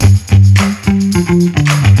You're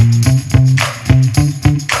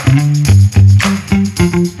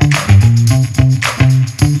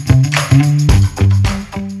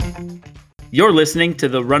listening to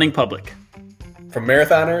The Running Public. From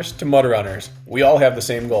marathoners to mud runners, we all have the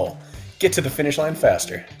same goal: get to the finish line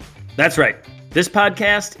faster. That's right. This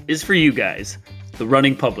podcast is for you guys, The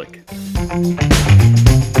Running Public.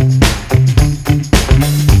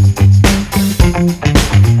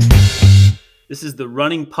 This is The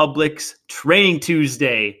Running Public's Training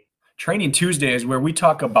Tuesday. Training Tuesday is where we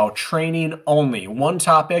talk about training only. One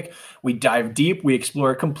topic, we dive deep, we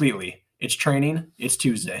explore it completely. It's training, it's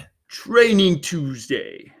Tuesday. Training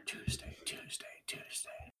Tuesday. Tuesday.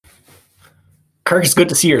 Kirk, it's good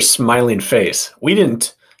to see your smiling face. We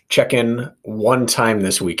didn't check in one time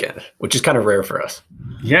this weekend, which is kind of rare for us.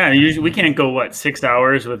 Yeah, usually we can't go, 6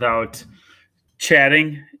 hours without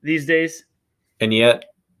chatting these days? And yet,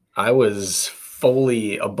 I was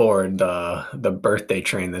fully aboard the birthday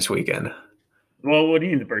train this weekend. Well, what do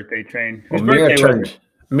you mean the birthday train? Well,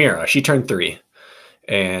 Mira, she turned 3.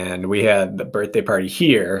 And we had the birthday party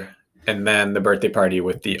here, and then the birthday party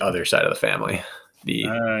with the other side of the family,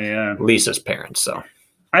 Lisa's parents. So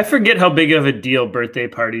I forget how big of a deal birthday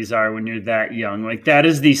parties are when you're that young. Like, that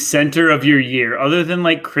is the center of your year. Other than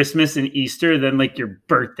like Christmas and Easter, then like your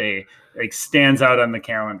birthday stands out on the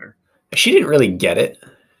calendar. She didn't really get it.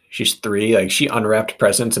 She's 3. Like, she unwrapped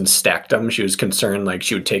presents and stacked them. She was concerned like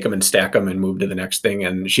she would take them and stack them and move to the next thing,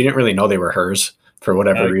 and she didn't really know they were hers for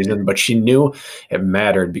whatever reason, but she knew it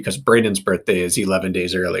mattered because Braden's birthday is 11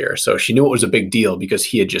 days earlier. So she knew it was a big deal because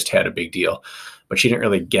he had just had a big deal, but she didn't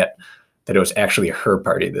really get that it was actually her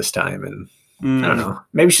party this time. And I don't know,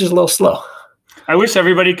 maybe she's a little slow. I wish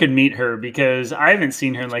everybody could meet her because I haven't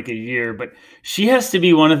seen her in like a year, but she has to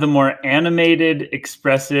be one of the more animated,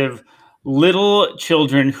 expressive little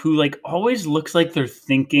children who like always looks like they're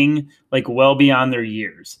thinking like well beyond their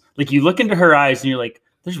years. Like, you look into her eyes and you're like,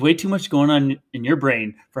 there's way too much going on in your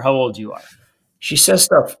brain for how old you are. She says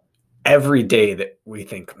stuff every day that we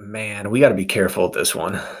think, man, we got to be careful with this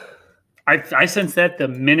one. I sensed that the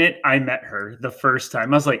minute I met her the first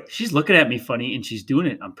time. I was like, she's looking at me funny and she's doing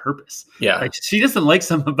it on purpose. Yeah. Like, she doesn't like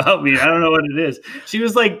something about me. I don't know what it is. She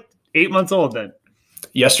was like 8 months old then.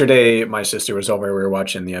 Yesterday, my sister was over. We were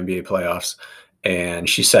watching the NBA playoffs, and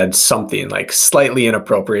she said something like slightly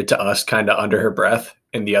inappropriate to us, kind of under her breath.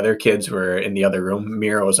 And the other kids were in the other room.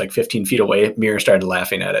 Mira was like 15 feet away. Mira started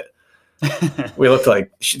laughing at it. We looked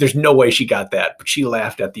like there's no way she got that, but she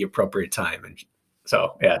laughed at the appropriate time. And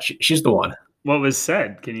so, yeah, she's the one. What was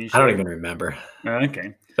said? Can you share? I don't even remember.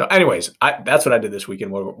 Okay. So anyways, that's what I did this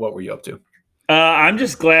weekend. What were you up to? I'm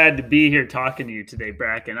just glad to be here talking to you today,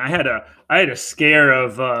 Bracken. I had a scare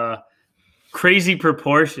of crazy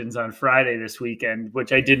proportions on Friday this weekend,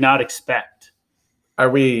 which I did not expect. Are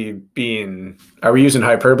we using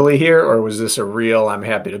hyperbole here, or was this a real I'm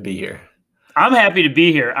happy to be here? I'm happy to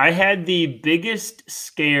be here. I had the biggest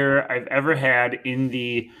scare I've ever had in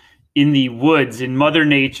the woods, in Mother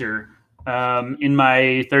Nature, in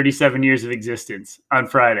my 37 years of existence on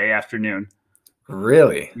Friday afternoon.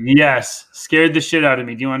 Really? Yes. Scared the shit out of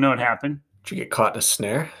me. Do you want to know what happened? Did you get caught in a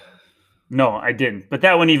snare? No, I didn't. But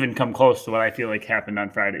that wouldn't even come close to what I feel like happened on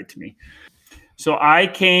Friday to me. So I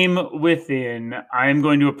came within, I'm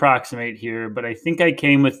going to approximate here, but I think I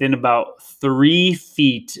came within about 3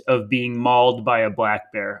 feet of being mauled by a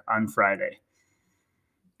black bear on Friday.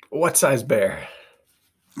 What size bear?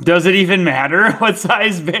 Does it even matter what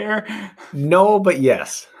size bear? No, but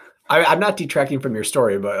yes. I'm not detracting from your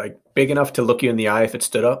story, but like big enough to look you in the eye if it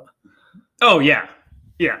stood up? Oh, yeah.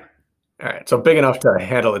 Yeah. All right, so big enough to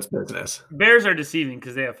handle its business. Bears are deceiving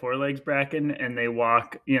because they have 4 legs, Bracken, and they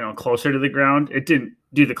walk, closer to the ground. It didn't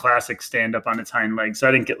do the classic stand up on its hind legs, so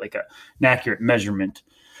I didn't get like an accurate measurement.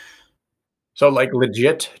 So like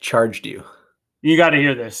legit charged you. You got to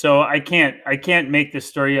hear this. So I can't make this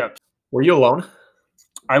story up. Were you alone?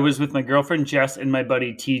 I was with my girlfriend Jess and my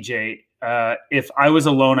buddy TJ. If I was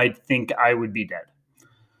alone, I think I would be dead.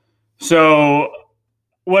 So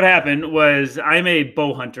what happened was, I'm a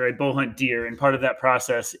bow hunter. I bow hunt deer, and part of that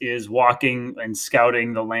process is walking and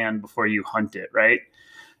scouting the land before you hunt it, right?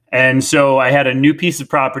 And so I had a new piece of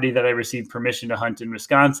property that I received permission to hunt in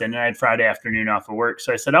Wisconsin, and I had Friday afternoon off of work.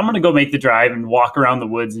 So I said, I'm going to go make the drive and walk around the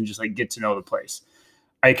woods and just like get to know the place.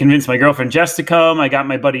 I convinced my girlfriend Jess to come. I got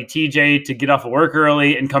my buddy TJ to get off of work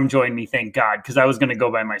early and come join me, thank God, because I was going to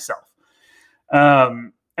go by myself.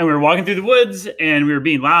 And we were walking through the woods, and we were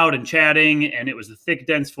being loud and chatting, and it was a thick,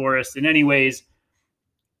 dense forest. And anyways,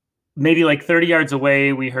 maybe like 30 yards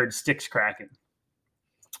away, we heard sticks cracking.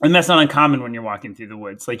 And that's not uncommon when you're walking through the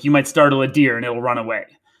woods. Like, you might startle a deer and it'll run away.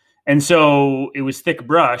 And so it was thick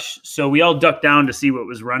brush. So we all ducked down to see what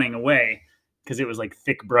was running away because it was like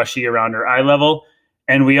thick brushy around our eye level.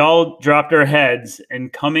 And we all dropped our heads,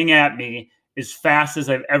 and coming at me as fast as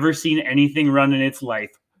I've ever seen anything run in its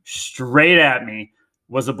life, straight at me,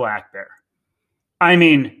 was a black bear. I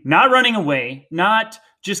mean, not running away, not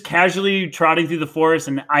just casually trotting through the forest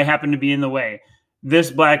and I happened to be in the way.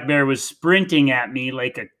 This black bear was sprinting at me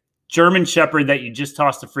like a German shepherd that you just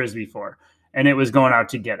tossed a frisbee for, and it was going out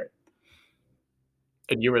to get it.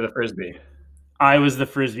 And you were the frisbee. I was the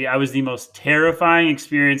frisbee. I was the most terrifying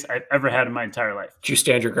experience I've ever had in my entire life. Did you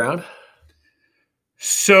stand your ground?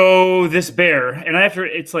 So this bear, and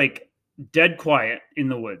it's like dead quiet in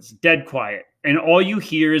the woods, dead quiet. And all you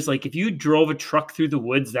hear is like, if you drove a truck through the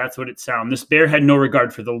woods, that's what it sounded. This bear had no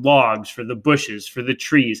regard for the logs, for the bushes, for the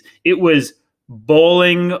trees. It was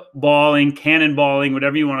balling, cannonballing,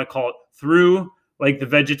 whatever you want to call it, through like the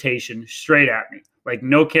vegetation straight at me, like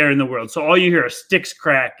no care in the world. So all you hear are sticks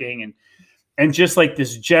cracking and just like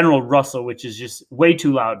this general rustle, which is just way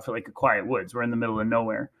too loud for like a quiet woods. We're in the middle of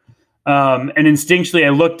nowhere. And instinctually I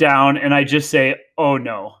look down and I just say, oh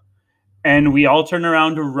no. And we all turn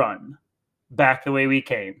around to run back the way we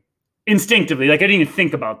came. Instinctively, like I didn't even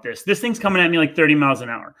think about this. This thing's coming at me like 30 miles an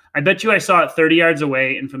hour. I bet you I saw it 30 yards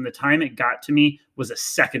away, and from the time it got to me was a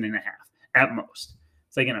second and a half at most.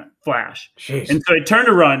 It's like in a flash. Jeez. And so I turned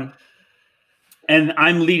to run, and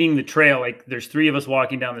I'm leading the trail. Like there's three of us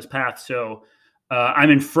walking down this path, so I'm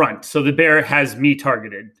in front. So the bear has me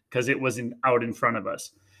targeted because it wasn't out in front of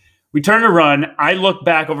us. We turn to run. I look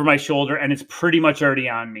back over my shoulder, and it's pretty much already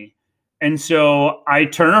on me. And so I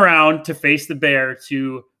turn around to face the bear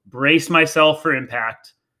to brace myself for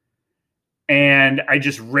impact. And I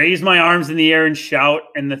just raise my arms in the air and shout,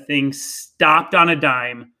 and the thing stopped on a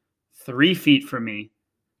dime 3 feet from me,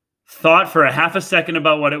 thought for a half a second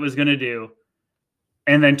about what it was going to do,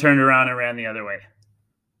 and then turned around and ran the other way.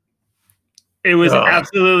 It was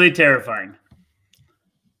absolutely terrifying.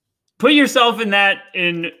 Put yourself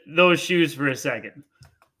in those shoes for a second.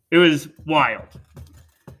 It was wild.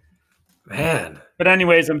 Man. But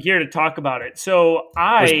anyways, I'm here to talk about it. So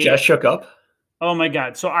Was Jess shook up? Oh my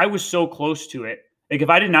God. So I was so close to it. Like if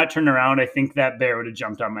I did not turn around, I think that bear would have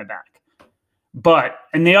jumped on my back.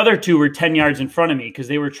 And the other two were 10 yards in front of me because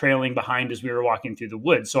they were trailing behind as we were walking through the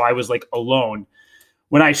woods. So I was like alone.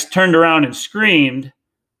 When I turned around and screamed,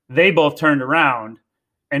 they both turned around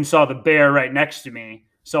and saw the bear right next to me.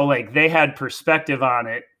 So like they had perspective on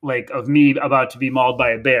it, like of me about to be mauled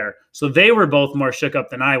by a bear. So they were both more shook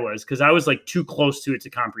up than I was because I was like too close to it to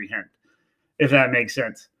comprehend, if that makes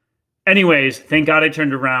sense. Anyways, thank God I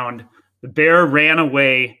turned around. The bear ran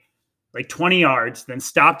away like 20 yards, then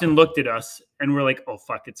stopped and looked at us. And we're like, oh,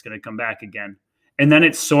 fuck, it's going to come back again. And then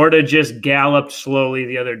it sort of just galloped slowly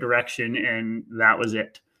the other direction. And that was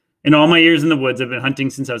it. In all my years in the woods, I've been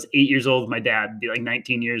hunting since I was 8 years old with my dad. It'd be like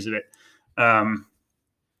 19 years of it.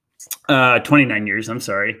 29 years, I'm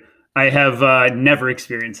sorry. I have never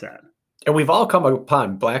experienced that. And we've all come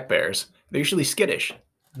upon black bears. They're usually skittish.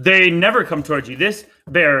 They never come towards you. This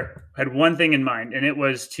bear had one thing in mind, and it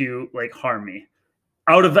was to like harm me.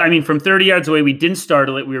 From 30 yards away, we didn't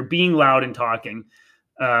startle it. We were being loud and talking.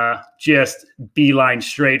 Just beeline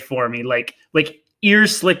straight for me, like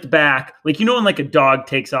ears slicked back. Like, you know, when like a dog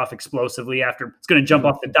takes off explosively after it's going to jump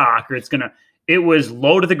off the dock, or it was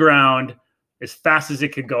low to the ground as fast as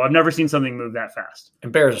it could go. I've never seen something move that fast.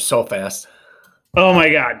 And bears are so fast. Oh my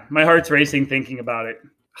God. My heart's racing thinking about it.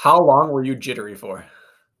 How long were you jittery for?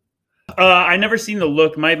 I never seen the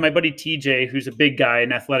look. My buddy TJ, who's a big guy,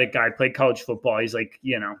 an athletic guy, played college football. He's like,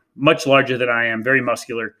 much larger than I am, very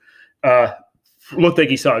muscular. Looked like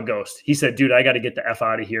he saw a ghost. He said, dude, I got to get the F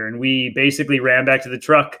out of here. And we basically ran back to the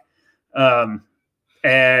truck. And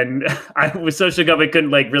I was so shook up I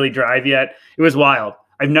couldn't like really drive yet. It was wild.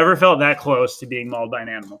 I've never felt that close to being mauled by an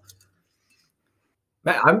animal.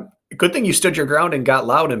 Man, good thing you stood your ground and got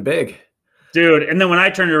loud and big. Dude, and then when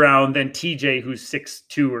I turned around, then TJ, who's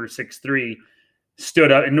 6'2" or 6'3",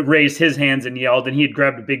 stood up and raised his hands and yelled, and he had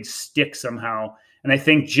grabbed a big stick somehow. And I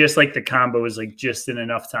think just like the combo was like just in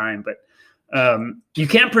enough time. But you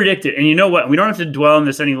can't predict it. And you know what? We don't have to dwell on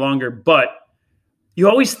this any longer, but you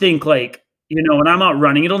always think like, when I'm out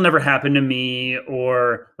running, it'll never happen to me.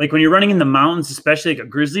 Or like when you're running in the mountains, especially like a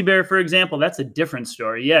grizzly bear, for example, that's a different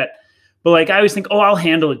story yet. But like I always think, I'll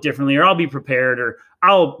handle it differently, or I'll be prepared, or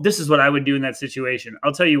this is what I would do in that situation.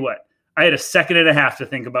 I'll tell you what, I had a second and a half to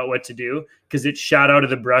think about what to do because it shot out of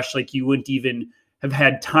the brush like you wouldn't even have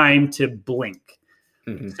had time to blink.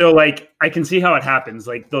 Mm-hmm. So like I can see how it happens.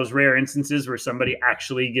 Like those rare instances where somebody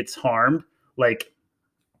actually gets harmed, like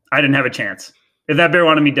I didn't have a chance. If that bear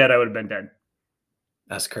wanted me dead, I would have been dead.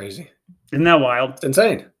 That's crazy. Isn't that wild? It's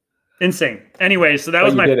insane. Insane. Anyway, so that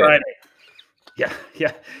was my Friday.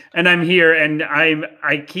 Yeah. And I'm here, and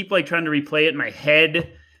I keep like trying to replay it in my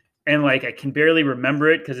head, and like I can barely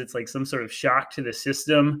remember it because it's like some sort of shock to the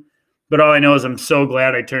system. But all I know is I'm so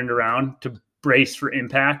glad I turned around to brace for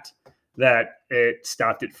impact that it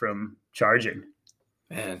stopped it from charging.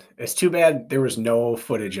 Man, it's too bad there was no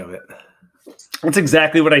footage of it. That's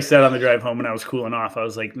exactly what I said on the drive home when I was cooling off. I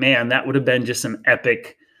was like, man, that would have been just some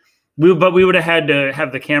epic. But we would have had to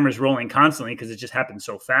have the cameras rolling constantly because it just happened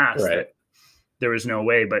so fast. Right. That there was no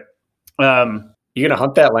way. But you gonna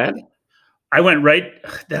hunt that land? I went right.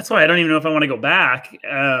 That's why I don't even know if I want to go back.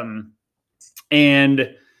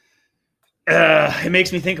 And it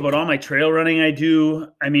makes me think about all my trail running I do.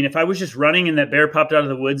 I mean, if I was just running and that bear popped out of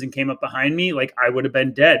the woods and came up behind me, like I would have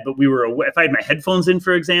been dead. But we were away. If I had my headphones in,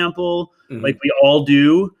 for example, like we all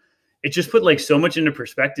do, it just put like so much into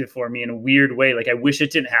perspective for me in a weird way. Like I wish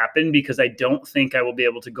it didn't happen because I don't think I will be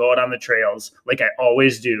able to go out on the trails like I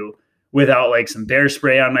always do without like some bear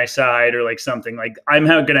spray on my side or like something. Like I'm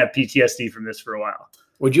going to have PTSD from this for a while.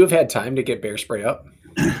 Would you have had time to get bear spray up?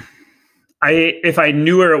 If I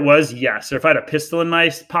knew where it was, yes. Or if I had a pistol in my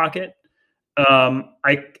pocket,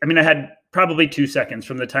 I had probably 2 seconds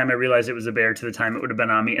from the time I realized it was a bear to the time it would have been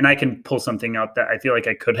on me. And I can pull something out that I feel like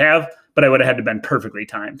I could have, but I would have had to been perfectly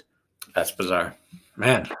timed. That's bizarre,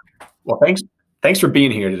 man. Well, thanks for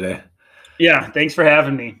being here today. Yeah. Thanks for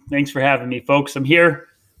having me, folks. I'm here.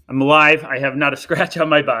 I'm alive. I have not a scratch on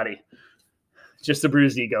my body, just a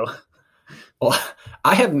bruised ego. Well,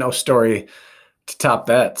 I have no story to top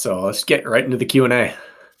that. So let's get right into the Q&A.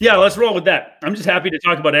 Yeah, let's roll with that. I'm just happy to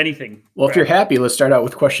talk about anything. Well, if you're happy, let's start out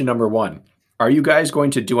with question number 1. Are you guys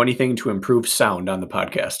going to do anything to improve sound on the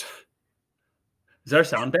podcast? Is our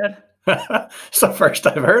sound bad? It's the first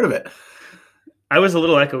I've heard of it. I was a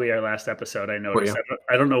little echoey our last episode, I noticed.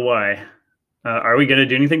 I don't know why. Are we going to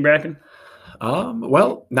do anything, Bracken?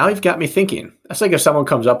 Well, now you've got me thinking. That's like if someone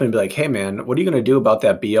comes up and be like, hey, man, what are you going to do about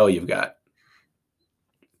that BO you've got?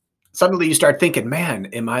 Suddenly you start thinking, man,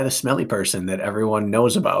 am I the smelly person that everyone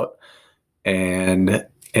knows about? And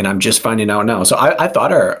I'm just finding out now. So I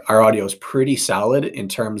thought our audio is pretty solid in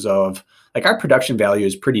terms of like our production value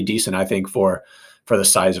is pretty decent, I think, for the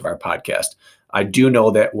size of our podcast. I do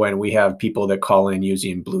know that when we have people that call in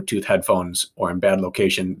using Bluetooth headphones or in bad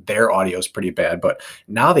location, their audio is pretty bad. But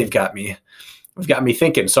now they've got me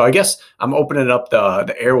thinking. So I guess I'm opening up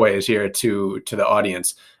the airways here to the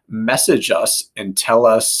audience. Message us and tell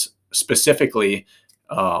us specifically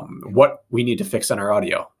what we need to fix on our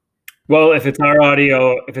audio. Well, if it's our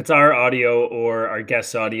audio or our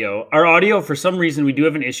guest's audio, for some reason, we do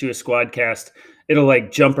have an issue with Squadcast. It'll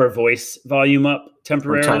like jump our voice volume up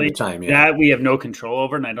temporarily. From time to time, yeah. That we have no control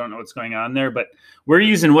over, and I don't know what's going on there. But we're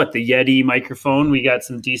using the Yeti microphone. We got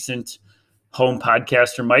some decent home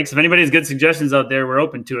podcaster mics. If anybody has good suggestions out there, we're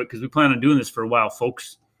open to it because we plan on doing this for a while,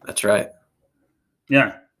 folks. That's right.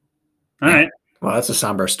 Yeah. All right. Well, that's a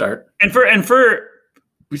somber start. And for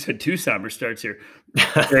we said 2 somber starts here.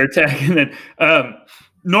 They're attacking. Then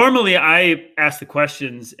normally I ask the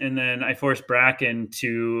questions and then I force Bracken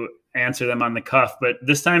to answer them on the cuff. But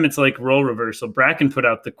this time it's like role reversal. Bracken put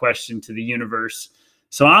out the question to the universe.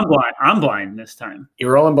 So I'm blind. I'm blind this time.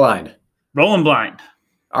 You're rolling blind. Rolling blind.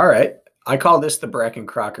 All right. I call this the Bracken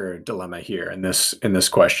Crocker dilemma here in this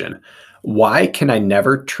question. Why can I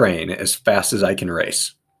never train as fast as I can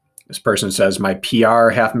race? This person says, my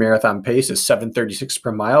PR half marathon pace is 7:36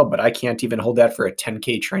 per mile, but I can't even hold that for a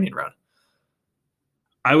 10K training run.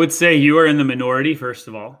 I would say you are in the minority, first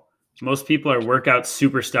of all. Most people are workout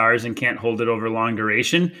superstars and can't hold it over long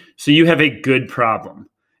duration. So you have a good problem.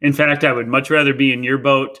 In fact, I would much rather be in your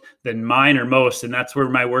boat than mine or most. And that's where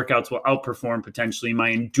my workouts will outperform potentially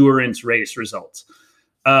my endurance race results.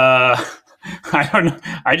 I don't know.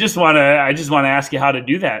 I just want to ask you how to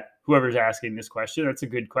do that. Whoever's asking this question, that's a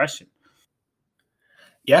good question.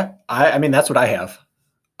 Yeah, I mean, that's what I have.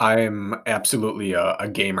 I'm absolutely a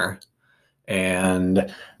gamer.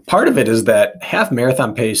 And part of it is that half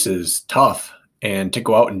marathon pace is tough. And to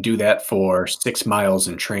go out and do that for 6 miles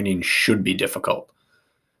in training should be difficult.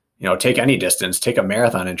 You know, take any distance, take a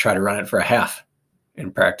marathon and try to run it for a half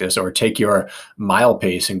in practice, or take your mile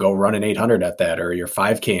pace and go run an 800 at that, or your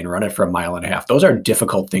 5K and run it for a mile and a half. Those are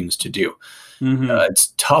difficult things to do. Mm-hmm.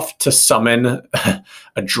 It's tough to summon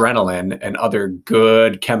adrenaline and other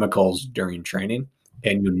good chemicals during training,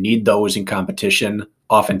 and you need those in competition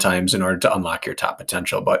oftentimes in order to unlock your top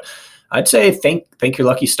potential. But I'd say thank your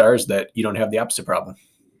lucky stars that you don't have the opposite problem.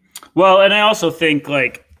 Well, and I also think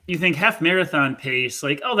you think half marathon pace,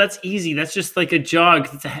 oh, that's easy. That's just like a jog.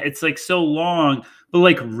 It's like so long. But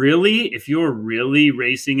like really, if you're really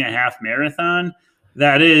racing a half marathon,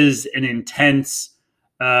 that is an intense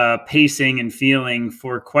pacing and feeling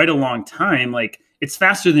for quite a long time. Like it's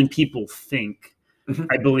faster than people think,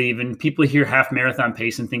 I believe. And people hear half marathon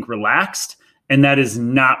pace and think relaxed, and that is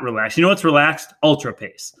not relaxed. You know what's relaxed? Ultra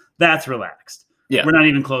pace. That's relaxed. Yeah. We're not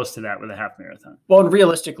even close to that with a half marathon. Well, and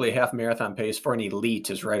realistically, half marathon pace for an elite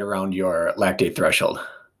is right around your lactate threshold.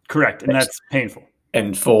 Correct. And that's painful.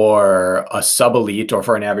 And for a sub-elite or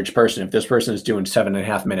for an average person, if this person is doing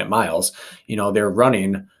 7.5 minute miles, they're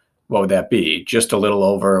running, what would that be? Just a little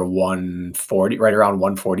over 140, right around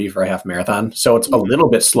 140 for a half marathon. So it's a little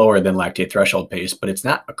bit slower than lactate threshold pace, but it's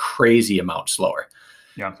not a crazy amount slower.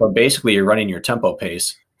 Yeah. So basically you're running your tempo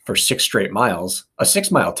pace for 6 straight miles. A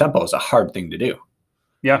 6-mile tempo is a hard thing to do.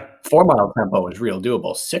 Yeah. 4-mile tempo is real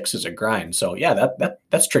doable. 6 is a grind. So yeah,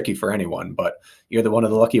 that's tricky for anyone, but you're one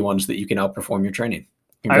of the lucky ones that you can outperform your training.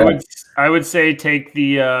 I would say take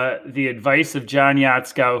the advice of John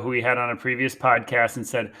Yatskow, who we had on a previous podcast, and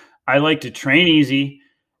said, I like to train easy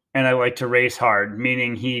and I like to race hard,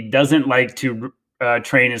 meaning he doesn't like to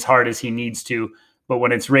train as hard as he needs to. But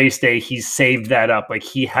when it's race day, he's saved that up. Like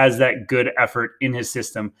he has that good effort in his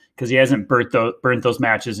system because he hasn't burnt those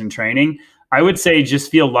matches in training. I would say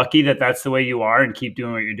just feel lucky that that's the way you are and keep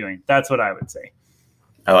doing what you're doing. That's what I would say.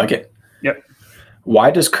 I like it. Yep.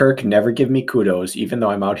 Why does Kirk never give me kudos, even though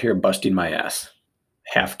I'm out here busting my ass?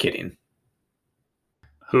 Half kidding.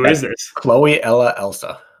 Who is this? Chloe Ella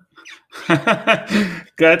Elsa.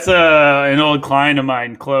 That's an old client of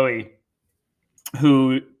mine, Chloe,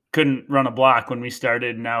 who couldn't run a block when we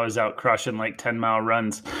started. Now is out crushing like 10-mile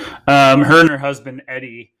runs. Her and her husband,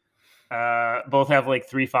 Eddie, both have like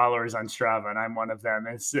 3 followers on Strava, and I'm one of them.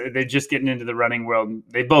 They're just getting into the running world.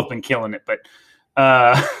 They've both been killing it, but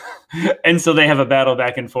and so they have a battle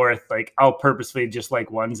back and forth. Like I'll purposely just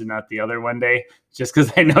like ones and not the other one day, just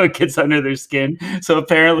because I know it gets under their skin. So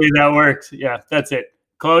apparently that works. Yeah, that's it.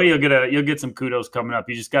 Chloe, you'll get some kudos coming up.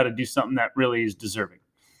 You just got to do something that really is deserving.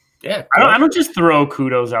 Yeah, I don't just throw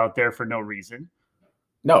kudos out there for no reason.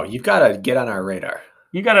 No, you've got to get on our radar.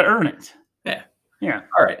 You got to earn it. Yeah.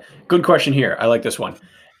 All right. Good question here. I like this one.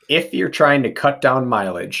 If you're trying to cut down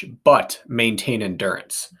mileage but maintain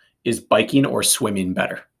endurance, is biking or swimming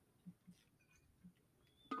better?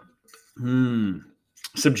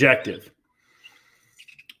 Subjective.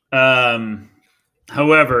 However,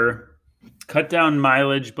 cut down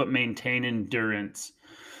mileage but maintain endurance.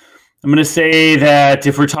 I'm going to say that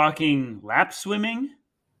if we're talking lap swimming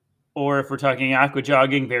or if we're talking aqua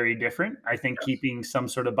jogging, very different. I think keeping some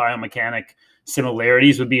sort of biomechanic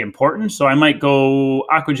similarities would be important. So I might go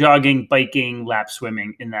aqua jogging, biking, lap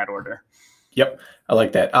swimming in that order. Yep, I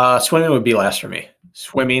like that. Swimming would be last for me.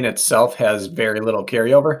 Swimming itself has very little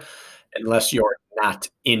carryover. Unless you're not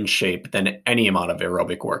in shape, then any amount of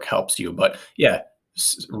aerobic work helps you. But yeah,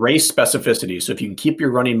 race specificity. So if you can keep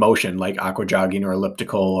your running motion like aqua jogging or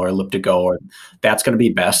elliptical or elliptico, or that's going to be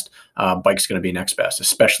best. Bike's going to be next best,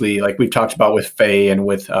 especially like we've talked about with Faye and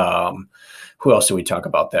with who else do we talk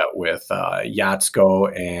about that with?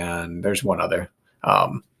 Yatsko, and there's one other.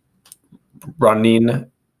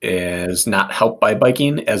 Running is not helped by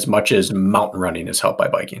biking as much as mountain running is helped by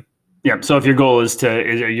biking. Yeah. So if your goal is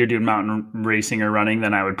you're doing mountain racing or running,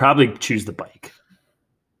 then I would probably choose the bike.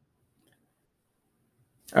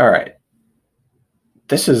 All right.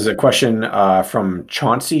 This is a question from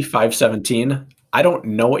Chauncey517. I don't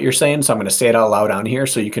know what you're saying, so I'm going to say it out loud on here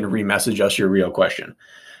so you can remessage us your real question.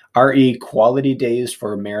 RE, quality days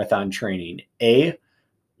for marathon training. A,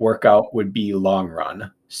 workout would be long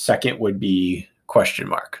run. Second would be question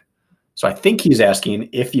mark. So I think he's asking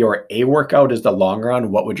if your A workout is the long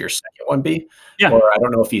run, what would your second one be? Yeah. Or I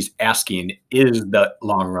don't know if he's asking, is the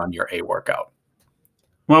long run your A workout?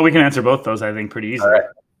 Well, we can answer both those, I think, pretty easily. All right.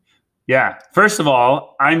 Yeah. First of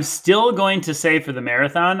all, I'm still going to say for the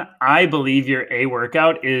marathon, I believe your A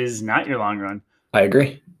workout is not your long run. I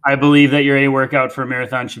agree. I believe that your A workout for a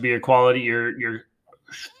marathon should be your quality, your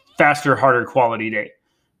faster, harder quality day.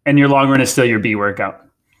 And your long run is still your B workout.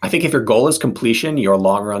 I think if your goal is completion, your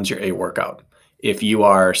long run's your A workout. If you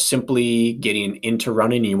are simply getting into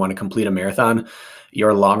running and you want to complete a marathon,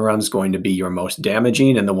 your long run's going to be your most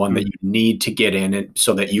damaging and the one that you need to get in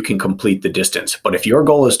so that you can complete the distance. But if your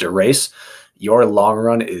goal is to race, your long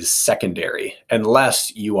run is secondary,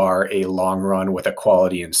 unless you are a long run with a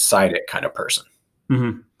quality inside it kind of person.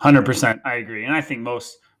 100%. I agree. And I think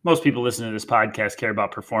most people listening to this podcast care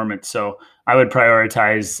about performance. So I would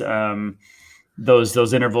prioritize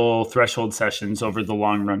those interval threshold sessions over the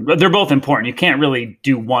long run. But they're both important. You can't really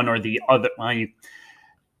do one or the other. Well,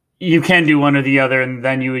 you can do one or the other, and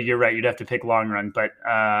then you're right. You'd have to pick long run. But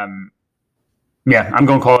Yeah, I'm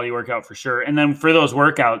going quality workout for sure. And then for those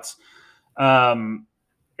workouts,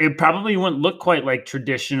 it probably wouldn't look quite like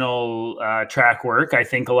traditional track work. I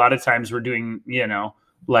think a lot of times we're doing,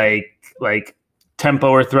 like tempo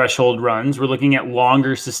or threshold runs. We're looking at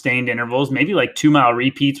longer sustained intervals, maybe like 2-mile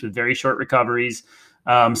repeats with very short recoveries,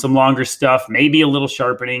 some longer stuff, maybe a little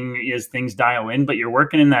sharpening as things dial in, but you're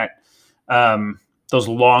working in that those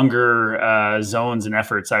longer zones and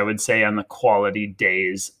efforts, I would say, on the quality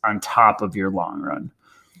days on top of your long run.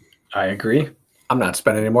 I agree. I'm not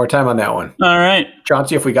spending any more time on that one. All right.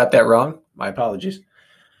 Chauncey, if we got that wrong, my apologies.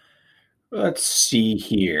 Let's see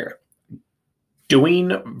here.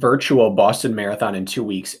 Doing virtual Boston Marathon in 2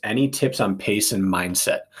 weeks, any tips on pace and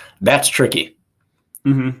mindset? That's tricky.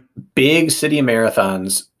 Mm-hmm. Big city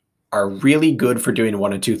marathons are really good for doing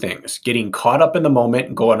one of two things: getting caught up in the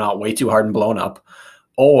moment, going out way too hard and blown up,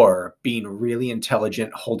 or being really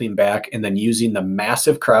intelligent, holding back, and then using the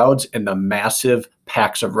massive crowds and the massive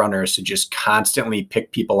packs of runners to just constantly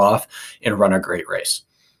pick people off and run a great race.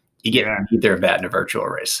 You get neither of that in a virtual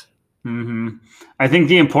race. Mm-hmm. I think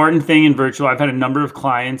the important thing in virtual, I've had a number of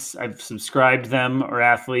clients, I've subscribed them or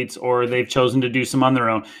athletes, or they've chosen to do some on their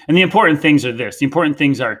own. And the important things are this. The important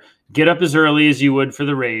things are get up as early as you would for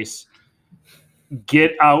the race,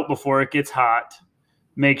 get out before it gets hot,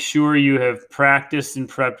 make sure you have practiced and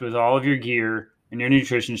prepped with all of your gear and your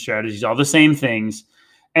nutrition strategies, all the same things,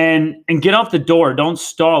 and get out the door. Don't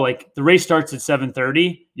stall. Like the race starts at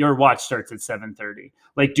 7:30, your watch starts at 7:30.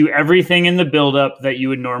 Like do everything in the buildup that you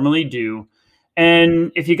would normally do.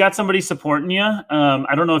 And if you got somebody supporting you,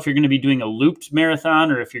 I don't know if you're going to be doing a looped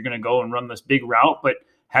marathon or if you're going to go and run this big route, but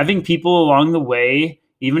having people along the way,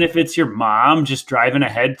 even if it's your mom just driving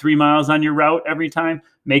ahead 3 miles on your route every time,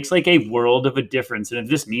 makes like a world of a difference. And if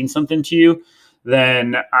this means something to you,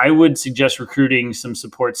 then I would suggest recruiting some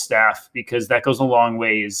support staff because that goes a long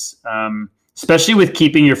ways, especially with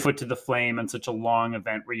keeping your foot to the flame on such a long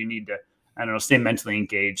event where you need to, stay mentally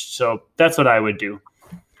engaged. So that's what I would do.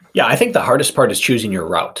 Yeah, I think the hardest part is choosing your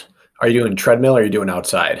route. Are you doing treadmill or are you doing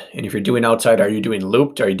outside? And if you're doing outside, are you doing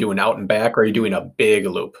looped? Are you doing out and back? Or are you doing a big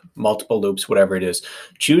loop, multiple loops, whatever it is?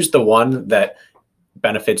 Choose the one that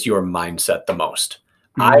benefits your mindset the most.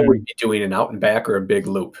 Mm-hmm. I would be doing an out and back or a big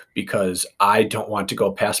loop because I don't want to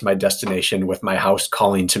go past my destination with my house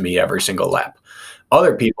calling to me every single lap.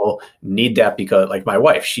 Other people need that because, like my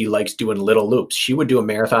wife, she likes doing little loops. She would do a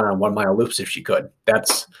marathon on 1 mile loops if she could.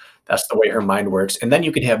 That's the way her mind works. And then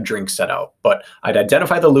you can have drinks set out. But I'd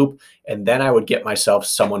identify the loop, and then I would get myself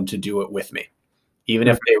someone to do it with me. Even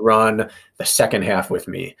if they run the second half with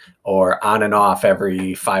me or on and off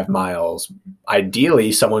every 5 miles.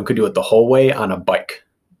 Ideally, someone could do it the whole way on a bike.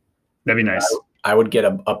 That'd be nice. I would get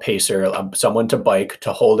a pacer, someone to bike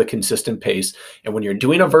to hold a consistent pace. And when you're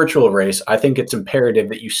doing a virtual race, I think it's imperative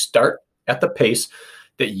that you start at the pace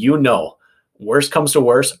that you know. Worst comes to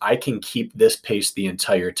worst, I can keep this pace the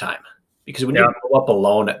entire time. Because when you go up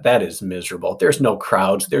alone, that is miserable. There's no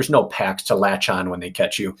crowds. There's no packs to latch on when they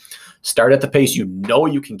catch you. Start at the pace you know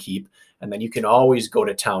you can keep, and then you can always go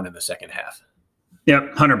to town in the second half.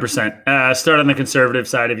 Yep, 100%. Start on the conservative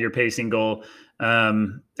side of your pacing goal.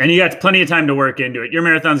 And you got plenty of time to work into it. Your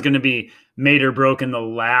marathon's going to be made or broken the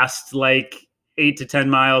last 8 to 10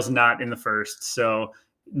 miles, not in the first. So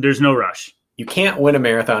there's no rush. You can't win a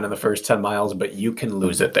marathon in the first 10 miles, but you can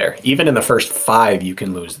lose it there. Even in the first 5, you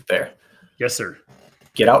can lose it there. Yes, sir.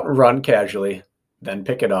 Get out and run casually, then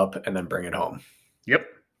pick it up, and then bring it home. Yep.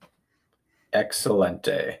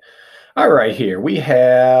 Excelente. All right, here we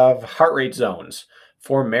have heart rate zones.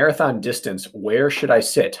 For marathon distance, where should I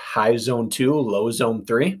sit? High zone 2, low zone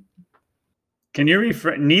 3? Can you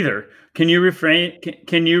refrain? Neither. Can you refrain?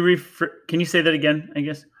 Can you say that again, I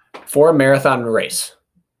guess? For a marathon race,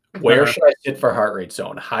 where should I sit for heart rate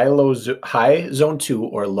zone? High zone 2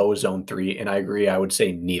 or low zone 3? And I agree, I would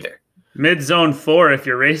say neither. Mid zone 4 if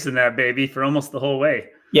you're racing that baby for almost the whole way.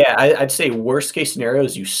 Yeah, I'd say worst case scenario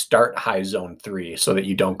is you start high zone 3 so that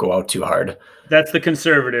you don't go out too hard. That's the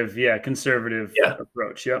conservative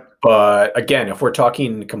approach. Yep. But again, if we're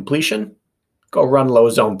talking completion, go run low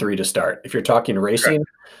zone 3 to start. If you're talking racing,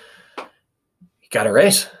 you got to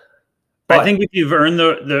race. I think if you've earned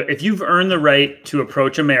the right to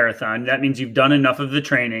approach a marathon, that means you've done enough of the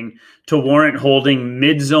training to warrant holding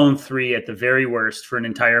mid zone 3 at the very worst for an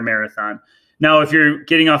entire marathon. Now, if you're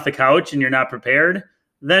getting off the couch and you're not prepared,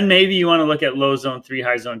 then maybe you want to look at low zone 3,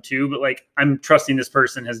 high zone 2. But I'm trusting this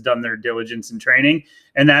person has done their diligence and training,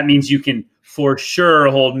 and that means you can for sure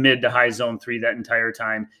hold mid to high zone 3 that entire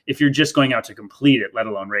time if you're just going out to complete it, let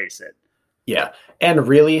alone race it. Yeah, and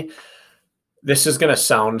really, This is going to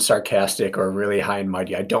sound sarcastic or really high and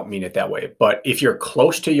mighty. I don't mean it that way. But if you're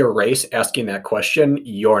close to your race asking that question,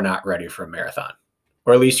 you're not ready for a marathon.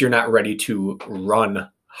 Or at least you're not ready to run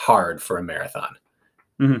hard for a marathon.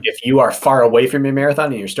 Mm-hmm. If you are far away from your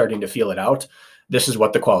marathon and you're starting to feel it out, this is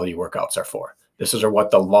what the quality workouts are for. This is what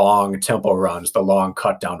the long tempo runs, the long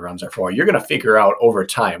cut down runs are for. You're going to figure out over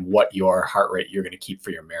time what your heart rate you're going to keep for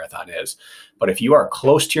your marathon is. But if you are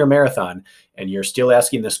close to your marathon and you're still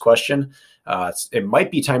asking this question, it might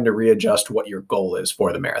be time to readjust what your goal is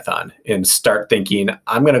for the marathon and start thinking,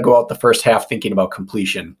 I'm going to go out the first half thinking about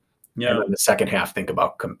completion. And then the second half think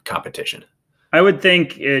about competition. I would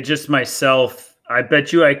think just myself, I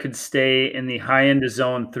bet you I could stay in the high end of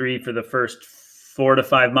zone 3 for the first 4 to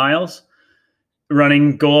 5 miles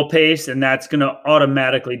running goal pace. And that's going to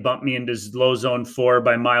automatically bump me into low zone 4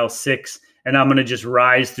 by mile 6. And I'm going to just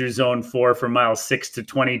rise through zone 4 from mile 6 to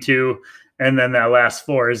 22. And then that last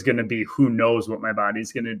 4 is going to be who knows what my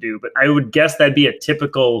body's going to do. But I would guess that'd be a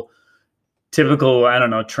typical, I don't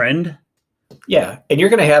know, trend. Yeah. And you're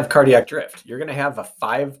going to have cardiac drift. You're going to have a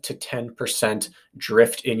 5 to 10%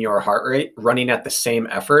 drift in your heart rate running at the same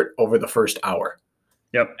effort over the first hour.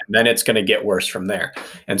 Yep. And then it's going to get worse from there.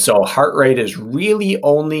 And so heart rate is really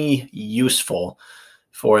only useful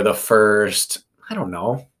for the first, I don't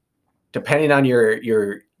know, depending on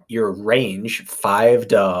your range, 5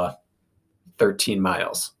 to 13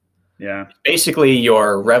 miles. Yeah. Basically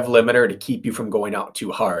your rev limiter to keep you from going out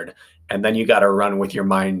too hard. And then you got to run with your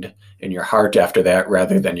mind and your heart after that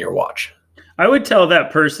rather than your watch. I would tell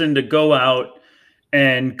that person to go out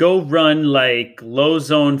and go run like low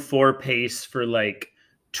zone 4 pace for like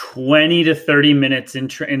 20 to 30 minutes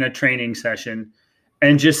in a training session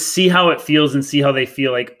and just see how it feels and see how they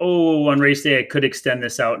feel like, oh, on race day, I could extend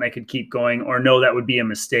this out and I could keep going, or no, that would be a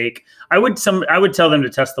mistake. I would tell them to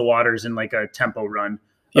test the waters in like a tempo run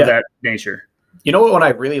of that nature. You know what one I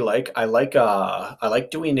really like? I like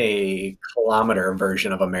doing a kilometer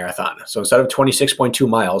version of a marathon. So instead of 26.2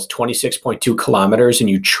 miles, 26.2 kilometers, and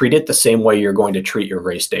you treat it the same way you're going to treat your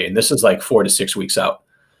race day. And this is like 4 to 6 weeks out,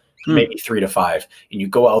 maybe 3 to 5. And you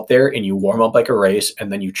go out there and you warm up like a race,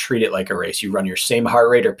 and then you treat it like a race. You run your same heart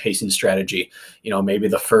rate or pacing strategy. You know, maybe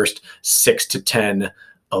the first 6 to 10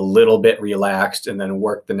 a little bit relaxed, and then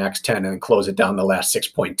work the next 10 and close it down the last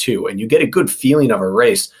 6.2. And you get a good feeling of a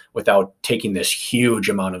race without taking this huge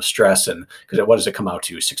amount of stress. And because what does it come out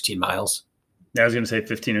to? 16 miles? Yeah, I was going to say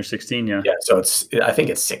 15 or 16. Yeah. Yeah. So I think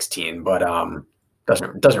it's 16, but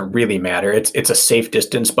doesn't really matter. It's a safe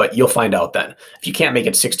distance, but you'll find out then. If you can't make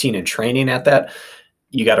it 16 in training at that,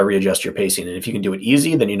 you got to readjust your pacing. And if you can do it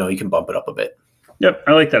easy, then you can bump it up a bit. Yep.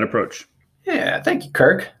 I like that approach. Yeah. Thank you,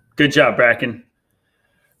 Kirk. Good job, Bracken.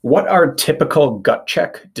 What are typical gut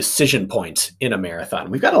check decision points in a marathon?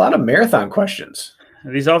 We've got a lot of marathon questions.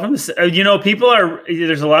 Are these all from there's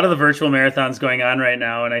a lot of the virtual marathons going on right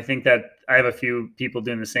now. And I think that I have a few people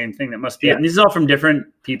doing the same thing. That must be it. And these are all from different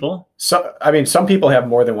people. So, I mean, some people have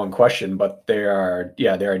more than one question, but there are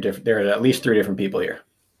different. There are at least 3 different people here.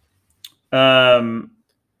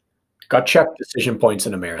 Gut check decision points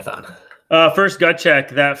in a marathon. First gut check,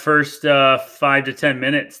 that first 5 to 10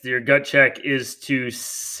 minutes, your gut check is to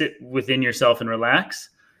sit within yourself and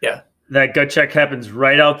relax. Yeah. That gut check happens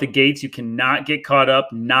right out the gates. You cannot get caught up,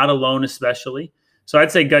 not alone especially. So I'd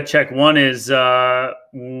say gut check 1 is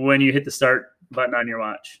when you hit the start button on your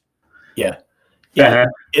watch. Yeah. Yeah.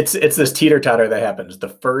 It's this teeter-totter that happens. The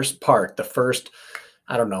first,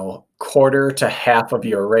 I don't know, quarter to half of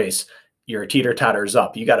your race, your teeter-totter's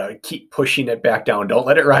up. You got to keep pushing it back down. Don't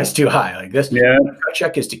let it rise too high. Like this, gut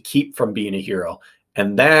check is to keep from being a hero.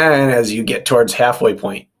 And then as you get towards halfway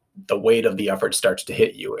point, the weight of the effort starts to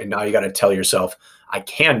hit you. And now you got to tell yourself, I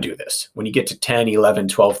can do this. When you get to 10, 11,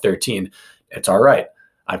 12, 13, it's all right.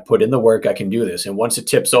 I've put in the work. I can do this. And once it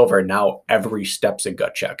tips over, now every step's a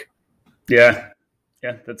gut check. Yeah.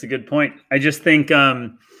 Yeah, that's a good point. I just think,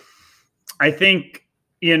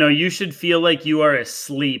 you should feel like you are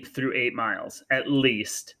asleep through 8 miles, at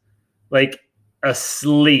least. Like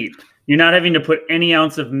asleep. You're not having to put any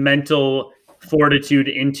ounce of mental fortitude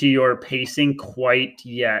into your pacing quite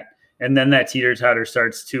yet. And then that teeter-totter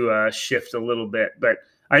starts to shift a little bit. But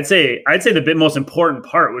I'd say the most important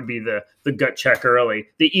part would be the gut check early,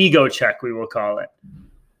 the ego check, we will call it.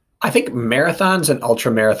 I think marathons and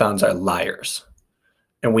ultra marathons are liars.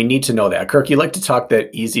 And we need to know that. Kirk, you like to talk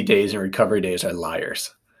that easy days and recovery days are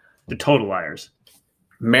liars. The total liars.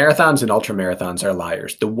 Marathons and ultra marathons are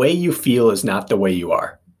liars. The way you feel is not the way you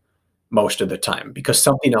are most of the time because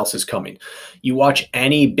something else is coming. You watch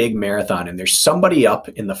any big marathon and there's somebody up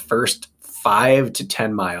in the first 5 to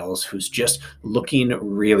 10 miles who's just looking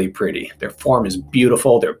really pretty. Their form is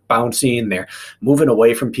beautiful. They're bouncing. They're moving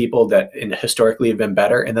away from people that historically have been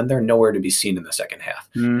better. And then they're nowhere to be seen in the second half.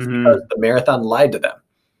 It's because the marathon lied to them.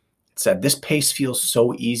 It said, this pace feels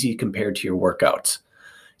so easy compared to your workouts.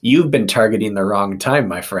 You've been targeting the wrong time,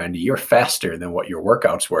 my friend. You're faster than what your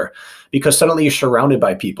workouts were, because suddenly you're surrounded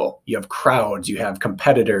by people. You have crowds, you have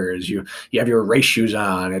competitors, you have your race shoes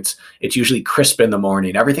on. It's usually crisp in the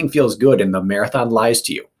morning. Everything feels good, and the marathon lies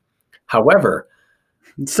to you. However,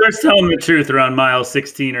 it starts telling the truth around mile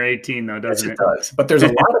 16 or 18, though, doesn't it? It does. But there's a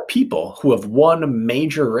lot of people who have won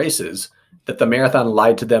major races that the marathon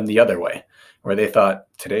lied to them the other way, where they thought,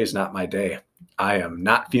 today's not my day. I am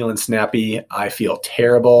not feeling snappy. I feel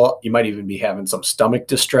terrible. You might even be having some stomach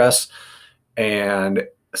distress. And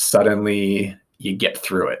suddenly you get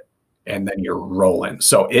through it and then you're rolling.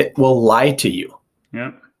 So it will lie to you.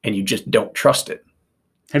 Yeah. And you just don't trust it.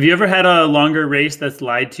 Have you ever had a longer race that's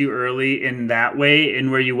lied to you early in that way, in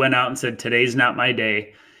where you went out and said, today's not my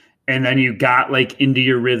day, and then you got like into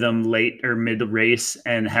your rhythm late or mid race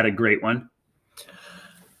and had a great one?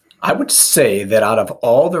 I would say that out of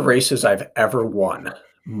all the races I've ever won,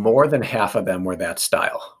 more than half of them were that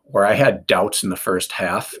style, where I had doubts in the first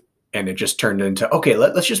half and it just turned into, okay,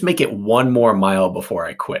 let's just make it one more mile before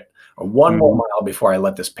I quit, or one more mile before I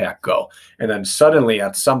let this pack go. And then suddenly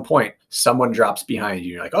at some point, someone drops behind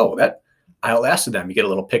you. You're like, oh, that I outlasted them. You get a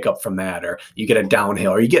little pickup from that, or you get a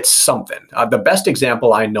downhill, or you get something. The best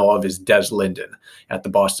example I know of is Des Linden at the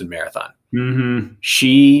Boston Marathon. Mm-hmm.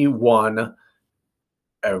 She won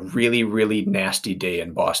a really, really nasty day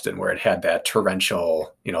in Boston where it had that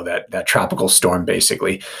torrential, that tropical storm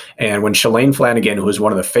basically. And when Shalane Flanagan, who was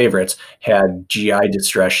one of the favorites, had GI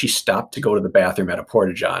distress, she stopped to go to the bathroom at a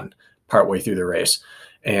Porta-John partway through the race.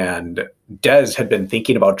 And Des had been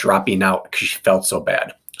thinking about dropping out because she felt so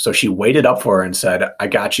bad. So she waited up for her and said, I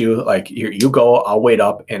got you. Like, here, you go, I'll wait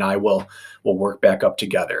up and we'll work back up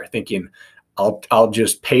together, thinking, I'll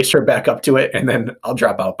just pace her back up to it, and then I'll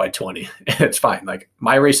drop out by 20. And it's fine. Like,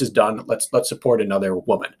 my race is done. Let's support another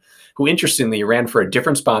woman who, interestingly, ran for a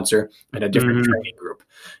different sponsor and a different training group.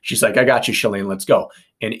 She's like, I got you, Shalane, let's go.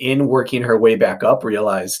 And in working her way back up,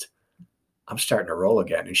 realized I'm starting to roll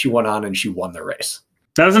again. And she went on and she won the race.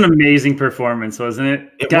 That was an amazing performance, wasn't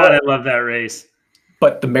it? God, I love that race.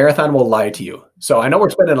 But the marathon will lie to you. So I know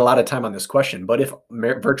we're spending a lot of time on this question, but if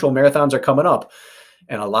virtual marathons are coming up,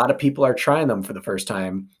 and a lot of people are trying them for the first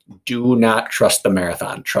time, do not trust the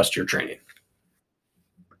marathon. Trust your training.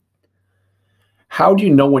 How do you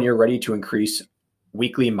know when you're ready to increase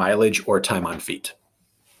weekly mileage or time on feet?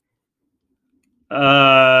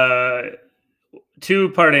 2-part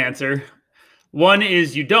answer. 1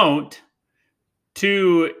 is you don't.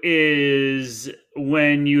 2 is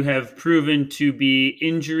when you have proven to be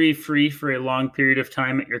injury-free for a long period of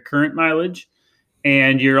time at your current mileage,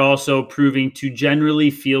 and you're also proving to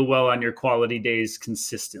generally feel well on your quality days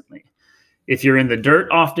consistently. If you're in the dirt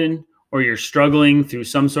often, or you're struggling through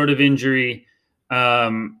some sort of injury,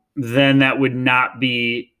 then that would not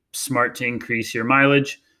be smart to increase your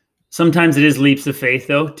mileage. Sometimes it is leaps of faith,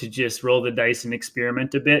 though, to just roll the dice and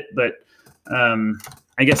experiment a bit. But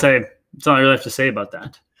I guess that's all I really have to say about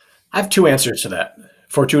that. I have 2 answers to that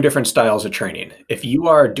for 2 different styles of training. If you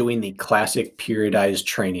are doing the classic periodized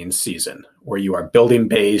training season, where you are building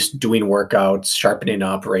base, doing workouts, sharpening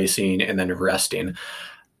up, racing, and then resting,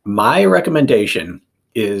 my recommendation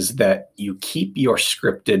is that you keep your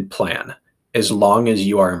scripted plan as long as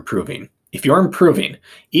you are improving. If you're improving,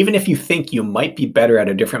 even if you think you might be better at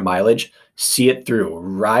a different mileage, see it through.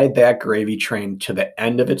 Ride that gravy train to the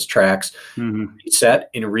end of its tracks, reset,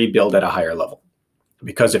 and rebuild at a higher level.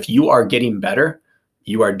 Because if you are getting better,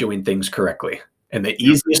 you are doing things correctly. And the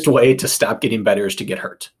easiest way to stop getting better is to get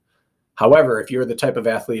hurt. However, if you're the type of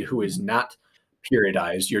athlete who is not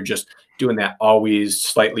periodized, you're just doing that always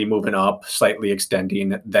slightly moving up, slightly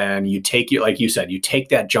extending, then you take, like you said, you take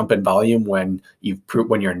that jump in volume when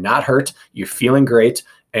you're not hurt, you're feeling great,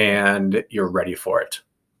 and you're ready for it.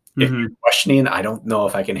 If you're questioning, I don't know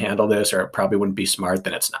if I can handle this, or it probably wouldn't be smart,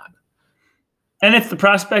 then it's not. And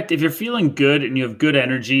if you're feeling good and you have good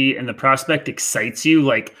energy and the prospect excites you,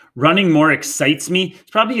 like running more excites me, it's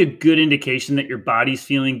probably a good indication that your body's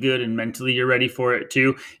feeling good and mentally you're ready for it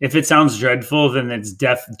too. If it sounds dreadful, then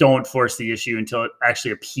don't force the issue until it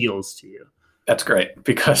actually appeals to you. That's great,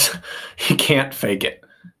 because you can't fake it.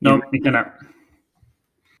 No, you cannot.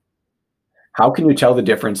 How can you tell the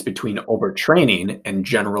difference between overtraining and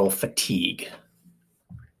general fatigue?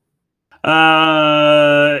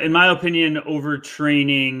 In my opinion,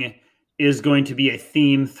 overtraining is going to be a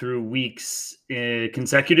theme through weeks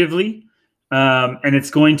consecutively. And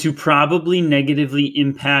it's going to probably negatively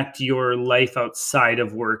impact your life outside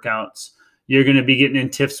of workouts. You're going to be getting in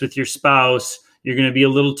tiffs with your spouse. You're going to be a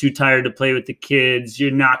little too tired to play with the kids.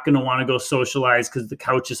 You're not going to want to go socialize because the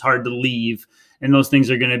couch is hard to leave. And those things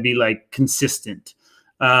are going to be like consistent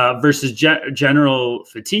versus general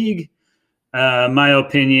fatigue. My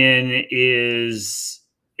opinion is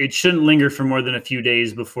it shouldn't linger for more than a few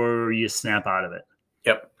days before you snap out of it.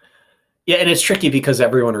 Yep. Yeah, and it's tricky because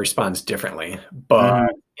everyone responds differently. But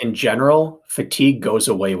in general, fatigue goes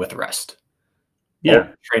away with rest. Yeah.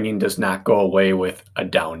 Training does not go away with a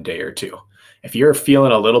down day or two. If you're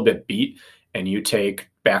feeling a little bit beat and you take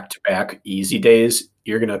back-to-back easy days,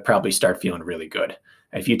 you're going to probably start feeling really good.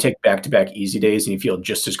 And if you take back-to-back easy days and you feel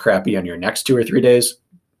just as crappy on your next 2 or 3 days,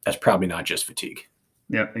 that's probably not just fatigue.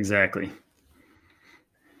 Yep, exactly.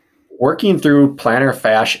 Working through plantar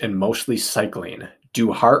fascia and mostly cycling,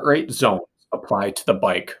 do heart rate zones apply to the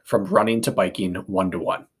bike from running to biking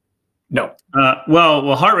 1-to-1? No.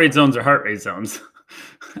 Well, heart rate zones are heart rate zones.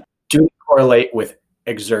 Do they correlate with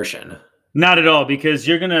exertion? Not at all, because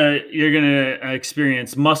you're gonna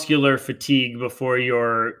experience muscular fatigue before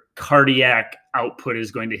your cardiac output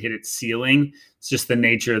is going to hit its ceiling. It's just the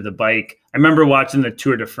nature of the bike. I remember watching the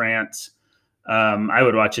Tour de France. I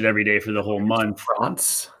would watch it every day for the whole month.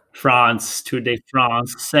 France, Tour de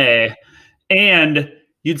France, and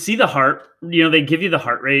you'd see the heart. They give you the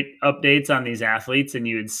heart rate updates on these athletes, and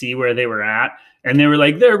you would see where they were at. And they were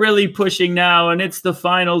like, they're really pushing now, and it's the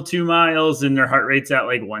final 2 miles, and their heart rate's at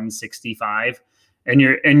like 165. And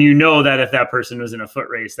you know that if that person was in a foot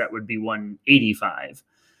race, that would be 185.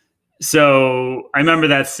 So I remember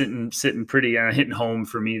that sitting pretty hitting home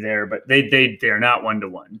for me there. But they're not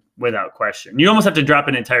 1-to-1 without question. You almost have to drop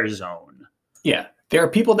an entire zone. Yeah, there are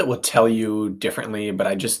people that will tell you differently, but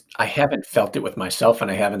I haven't felt it with myself, and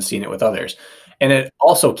I haven't seen it with others. And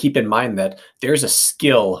also keep in mind that there's a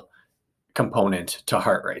skill component to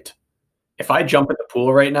heart rate. If I jump in the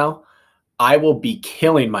pool right now, I will be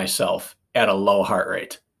killing myself at a low heart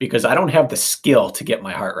rate because I don't have the skill to get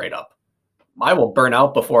my heart rate up. I will burn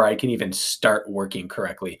out before I can even start working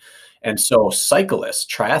correctly. And so cyclists,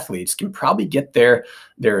 triathletes can probably get they're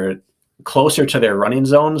closer to their running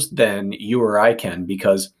zones than you or I can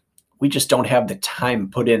because we just don't have the time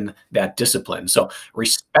put in that discipline. So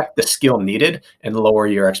respect the skill needed and lower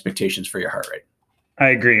your expectations for your heart rate. I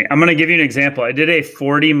agree. I'm going to give you an example. I did a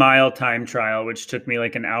 40-mile time trial, which took me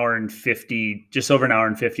like just over an hour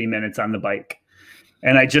and 50 minutes on the bike.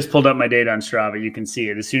 And I just pulled up my data on Strava. You can see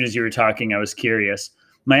it. As soon as you were talking, I was curious.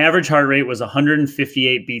 My average heart rate was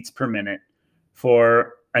 158 beats per minute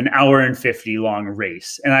for an hour and 50 long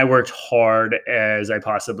race. And I worked hard as I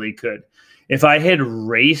possibly could. If I had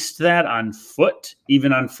raced that on foot,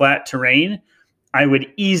 even on flat terrain, I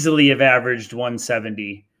would easily have averaged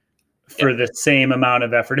 170 for the same amount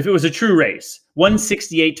of effort. If it was a true race,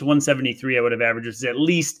 168 to 173, I would have averaged, which is at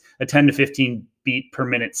least a 10 to 15 beat per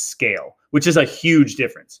minute scale, which is a huge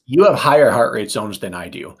difference. You have higher heart rate zones than I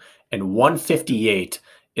do. And 158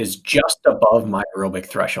 is just above my aerobic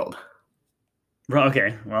threshold.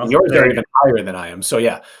 Okay. Well, yours are even higher than I am. So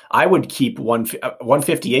yeah, I would keep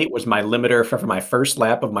 158 was my limiter for my first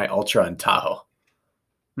lap of my ultra in Tahoe.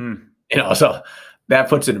 So that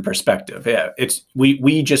puts it in perspective. Yeah,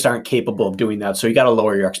 we just aren't capable of doing that. So you got to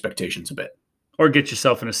lower your expectations a bit. Or get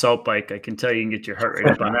yourself an assault bike. I can tell you can get your heart rate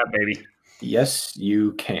up on that, baby. Yes,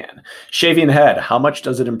 you can. Shaving head. How much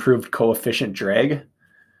does it improve coefficient drag?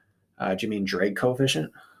 Do you mean drag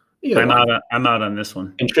coefficient? I'm out on this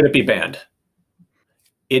one. And should it be banned?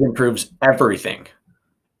 It improves everything,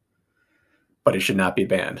 but it should not be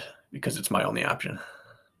banned because it's my only option.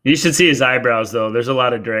 You should see his eyebrows, though. There's a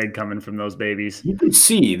lot of drag coming from those babies. You can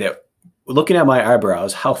see that looking at my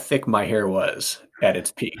eyebrows, how thick my hair was at its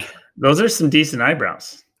peak. Those are some decent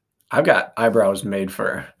eyebrows. I've got eyebrows made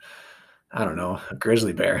for, I don't know, a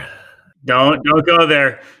grizzly bear. Don't go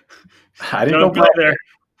there. I didn't go there.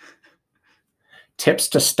 Tips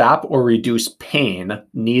to stop or reduce pain,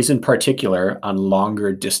 knees in particular, on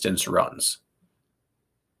longer distance runs.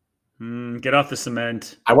 Get off the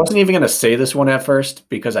cement. I wasn't even going to say this one at first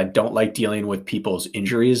because I don't like dealing with people's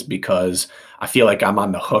injuries because I feel like I'm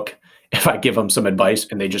on the hook if I give them some advice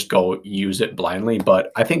and they just go use it blindly.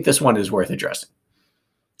 But I think this one is worth addressing.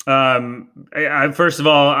 First of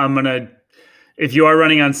all, if you are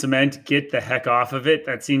running on cement, get the heck off of it.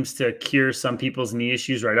 That seems to cure some people's knee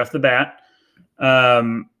issues right off the bat.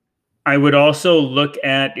 I would also look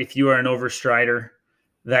at if you are an overstrider,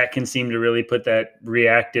 that can seem to really put that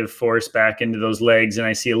reactive force back into those legs. And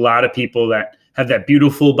I see a lot of people that have that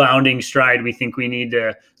beautiful bounding stride we think we need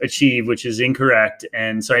to achieve, which is incorrect.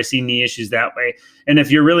 And so I see knee issues that way. And if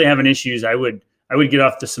you're really having issues, I would get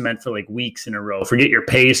off the cement for like weeks in a row. Forget your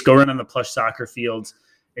pace, go run on the plush soccer fields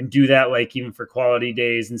and do that like even for quality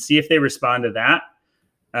days and see if they respond to that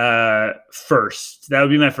first. That would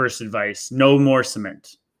be my first advice. No more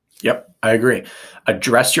cement. Yep, I agree.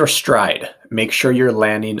 Address your stride. Make sure you're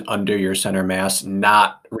landing under your center mass,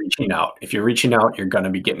 not reaching out. If you're reaching out, you're going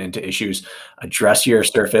to be getting into issues. Address your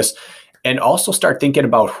surface and also start thinking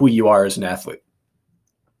about who you are as an athlete.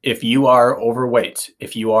 If you are overweight,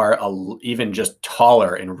 if you are even just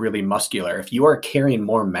taller and really muscular, if you are carrying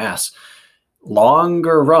more mass,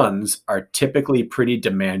 longer runs are typically pretty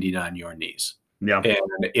demanding on your knees. Yeah.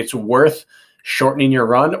 And it's worth shortening your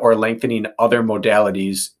run or lengthening other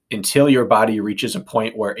modalities until your body reaches a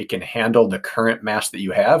point where it can handle the current mass that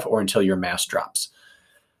you have or until your mass drops.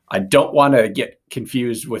 I don't want to get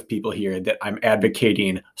confused with people here that I'm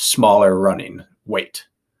advocating smaller running weight.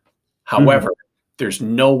 However, there's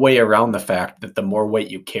no way around the fact that the more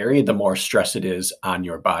weight you carry, the more stress it is on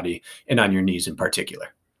your body and on your knees in particular.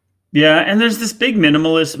 Yeah, and there's this big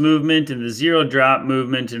minimalist movement and the zero drop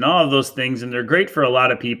movement and all of those things, and they're great for a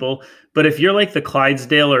lot of people. But if you're like the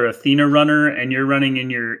Clydesdale or Athena runner and you're running in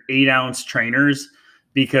your 8-ounce trainers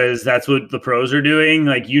because that's what the pros are doing,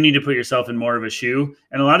 like you need to put yourself in more of a shoe.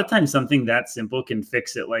 And a lot of times something that simple can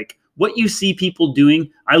fix it. Like what you see people doing,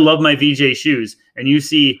 I love my VJ shoes, and you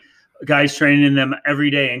see guys training in them every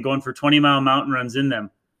day and going for 20-mile mountain runs in them.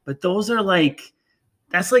 But those are like,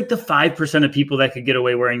 that's like the 5% of people that could get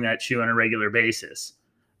away wearing that shoe on a regular basis.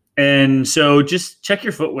 And so just check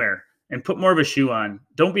your footwear and put more of a shoe on.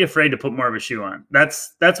 Don't be afraid to put more of a shoe on.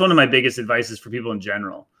 That's one of my biggest advices for people in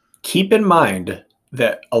general. Keep in mind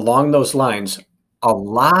that along those lines, a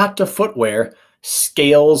lot of footwear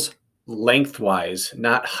scales lengthwise,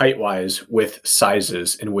 not height-wise, with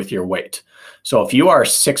sizes and with your weight. So if you are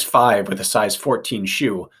 6'5" with a size 14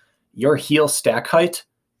 shoe, your heel stack height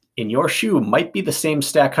in your shoe might be the same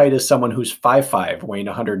stack height as someone who's 5'5", weighing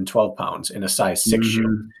 112 pounds in a size 6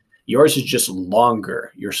 shoe. Yours is just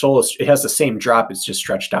longer. Your sole it has the same drop. It's just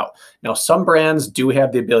stretched out. Now, some brands do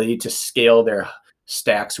have the ability to scale their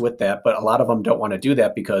stacks with that, but a lot of them don't want to do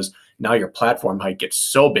that because now your platform height gets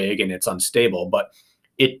so big and it's unstable, but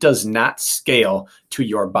it does not scale to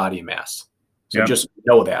your body mass. So just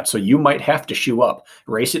know that. So you might have to shoe up.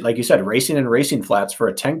 Race it, like you said, racing and racing flats for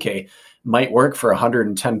a 10K might work for a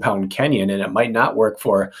 110-pound Kenyan, and it might not work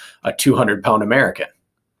for a 200-pound American.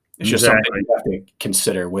 It's just something you have to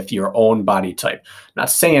consider with your own body type.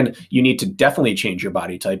 Not saying you need to definitely change your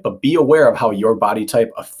body type, but be aware of how your body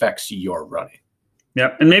type affects your running.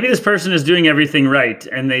 Yeah. And maybe this person is doing everything right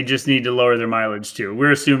and they just need to lower their mileage too.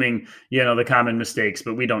 We're assuming, the common mistakes,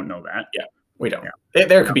 but we don't know that. Yeah, we don't. Yeah.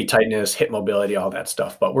 There could be tightness, hip mobility, all that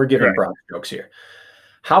stuff, but we're giving broad strokes here.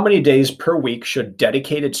 How many days per week should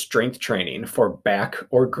dedicated strength training for back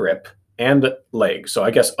or grip and leg, so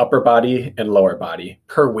I guess upper body and lower body,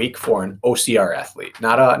 per week for an OCR athlete,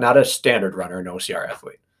 not a standard runner, an OCR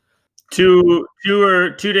athlete? 2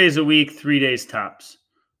 days a week, 3 days tops.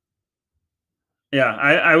 Yeah,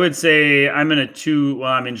 I would say I'm in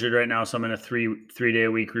I'm injured right now, so I'm in a three-day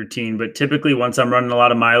a week routine. But typically, once I'm running a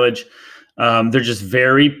lot of mileage, they're just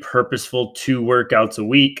very purposeful 2 workouts a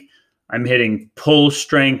week. I'm hitting pull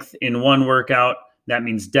strength in one workout. That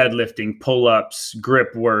means deadlifting, pull-ups,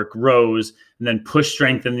 grip work, rows, and then push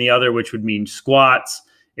strength in the other, which would mean squats.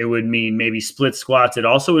 It would mean maybe split squats. It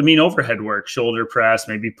also would mean overhead work, shoulder press,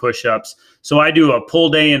 maybe push-ups. So I do a pull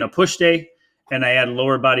day and a push day, and I add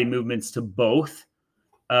lower body movements to both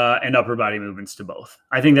and upper body movements to both.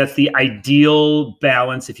 I think that's the ideal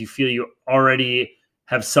balance if you feel you already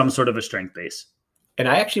have some sort of a strength base. And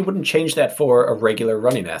I actually wouldn't change that for a regular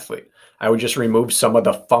running athlete. I would just remove some of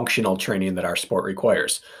the functional training that our sport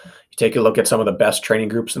requires. You take a look at some of the best training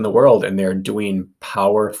groups in the world, and they're doing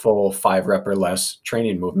powerful 5 rep or less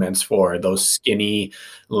training movements for those skinny,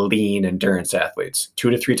 lean endurance athletes.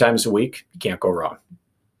 2 to 3 times a week, you can't go wrong.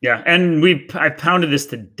 Yeah, and I've pounded this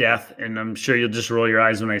to death, and I'm sure you'll just roll your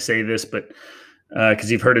eyes when I say this, but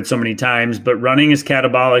because you've heard it so many times, but running is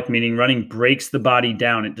catabolic, meaning running breaks the body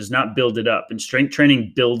down. It does not build it up, and strength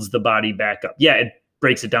training builds the body back up. Yeah, it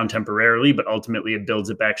breaks it down temporarily, but ultimately it builds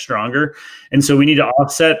it back stronger. And so we need to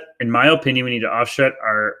offset, in my opinion, we need to offset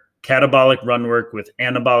our catabolic run work with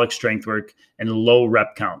anabolic strength work and low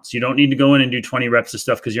rep counts. You don't need to go in and do 20 reps of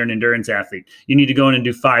stuff because you're an endurance athlete. You need to go in and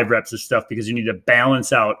do 5 reps of stuff because you need to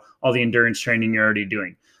balance out all the endurance training you're already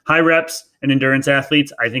doing. High reps and endurance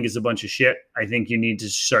athletes, I think, is a bunch of shit. I think you need to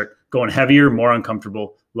start going heavier, more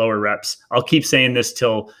uncomfortable, lower reps. I'll keep saying this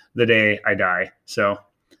till the day I die. So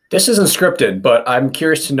This isn't scripted, but I'm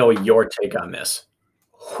curious to know your take on this.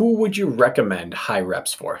 Who would you recommend high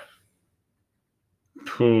reps for?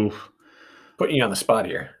 Ooh, Putting you on the spot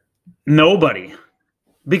here. nobody.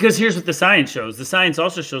 Because here's what the science shows. The science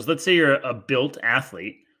also shows, let's say you're a built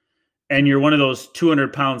athlete and you're one of those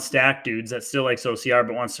 200-pound stack dudes that still likes OCR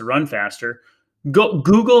but wants to run faster. Go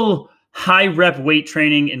Google high rep weight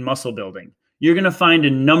training and muscle building. You're going to find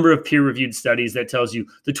a number of peer-reviewed studies that tells you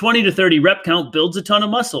the 20 to 30 rep count builds a ton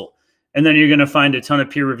of muscle. And then you're going to find a ton of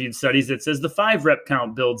peer-reviewed studies that says the 5 rep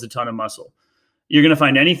count builds a ton of muscle. You're going to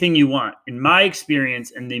find anything you want. In my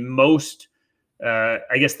experience, and the most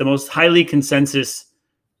highly consensus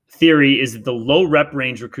theory is that the low rep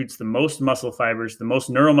range recruits the most muscle fibers, the most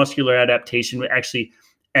neuromuscular adaptation, actually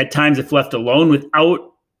at times if left alone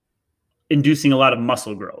without inducing a lot of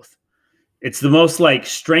muscle growth. It's the most like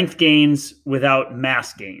strength gains without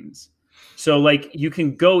mass gains. So like you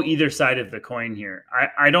can go either side of the coin here.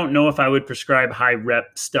 I don't know if I would prescribe high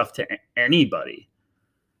rep stuff to anybody.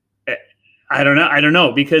 I don't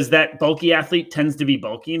know because that bulky athlete tends to be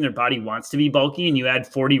bulky and their body wants to be bulky, and you add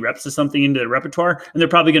 40 reps to something into the repertoire and they're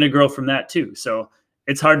probably going to grow from that too. So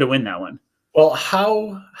it's hard to win that one. Well,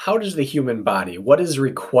 how does the human body, what is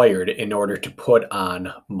required in order to put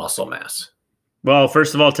on muscle mass? Well,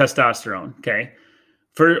 first of all, testosterone. Okay.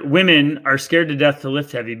 For women are scared to death to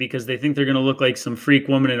lift heavy because they think they're going to look like some freak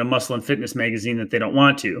woman in a muscle and fitness magazine that they don't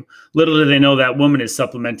want to. Little do they know that woman is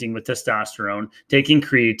supplementing with testosterone, taking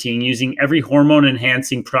creatine, using every hormone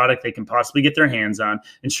enhancing product they can possibly get their hands on,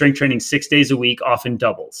 and strength training 6 days a week, often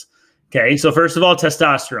doubles. Okay. So first of all,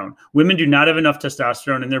 testosterone. Women do not have enough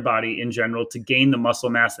testosterone in their body in general to gain the muscle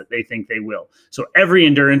mass that they think they will. So every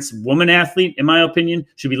endurance woman athlete, in my opinion,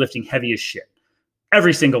 should be lifting heavy as shit.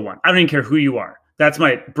 Every single one. I don't even care who you are. That's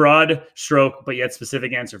my broad stroke, but yet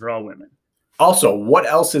specific answer for all women. Also, what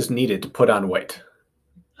else is needed to put on weight?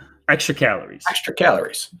 Extra calories. Extra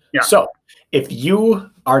calories. Yeah. So if you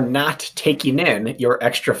are not taking in your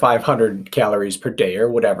extra 500 calories per day or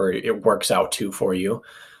whatever it works out to for you,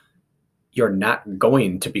 you're not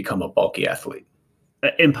going to become a bulky athlete.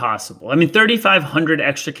 Impossible. I mean, 3,500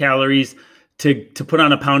 extra calories to put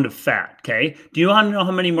on a pound of fat, okay? Do you want to know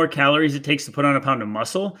how many more calories it takes to put on a pound of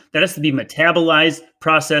muscle? That has to be metabolized,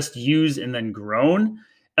 processed, used, and then grown.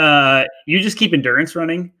 You just keep endurance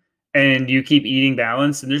running and you keep eating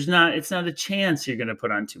balance, and it's not a chance you're going to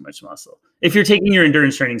put on too much muscle if you're taking your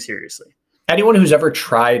endurance training seriously. Anyone who's ever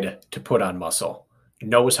tried to put on muscle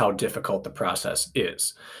knows how difficult the process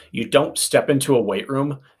is. You don't step into a weight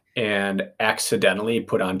room and accidentally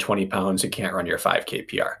put on 20 pounds and can't run your 5K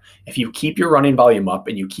PR. If you keep your running volume up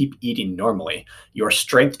and you keep eating normally, your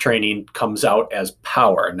strength training comes out as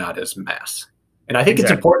power, not as mass. And I think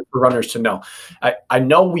It's important for runners to know. I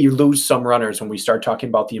know we lose some runners when we start talking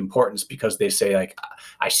about the importance because they say, like,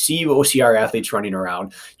 I see you OCR athletes running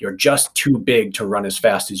around. You're just too big to run as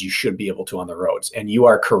fast as you should be able to on the roads. And you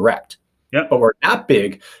are correct. Yep. But we're not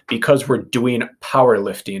big because we're doing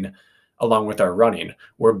powerlifting along with our running.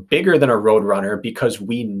 We're bigger than a road runner because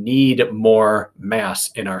we need more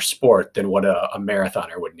mass in our sport than what a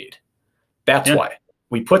marathoner would need. That's why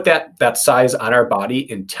we put that size on our body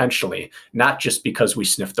intentionally, not just because we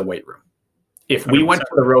sniffed the weight room. If we 100%. Went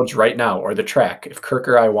to the roads right now or the track, if Kirk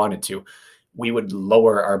or I wanted to, we would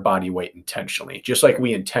lower our body weight intentionally, just like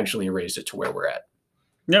we intentionally raised it to where we're at.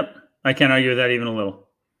 Yep. I can't argue with that even a little.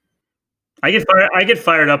 I get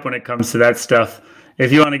fired up when it comes to that stuff.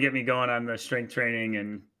 If you want to get me going on the strength training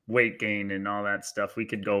and weight gain and all that stuff, we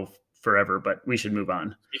could go forever, but we should move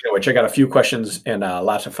on. Speaking of which, I got a few questions and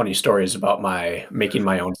lots of funny stories about making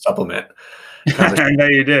my own supplement. I know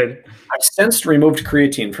you did. I've since removed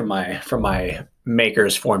creatine from my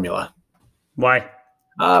maker's formula. Why?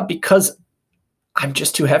 Because I'm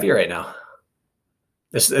just too heavy right now.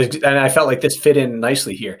 And I felt like this fit in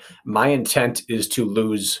nicely here. My intent is to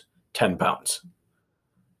lose 10 pounds.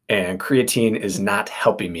 And creatine is not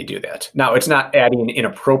helping me do that. Now, it's not adding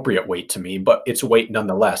inappropriate weight to me, but it's weight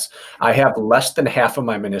nonetheless. I have less than half of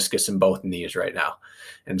my meniscus in both knees right now.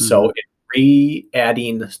 And so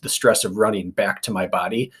re-adding the stress of running back to my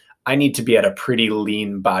body, I need to be at a pretty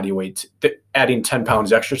lean body weight. Adding 10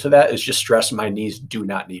 pounds extra to that is just stress my knees do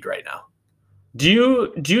not need right now. Do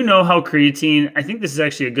you know how creatine, I think this is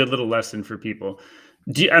actually a good little lesson for people.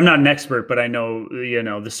 I'm not an expert, but I know,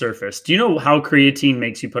 the surface. Do you know how creatine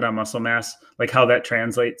makes you put on muscle mass? Like how that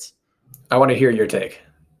translates? I want to hear your take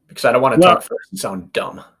because I don't want to talk first and sound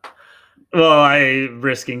dumb. Well, I'm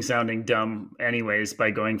risking sounding dumb anyways by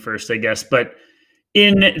going first, I guess. But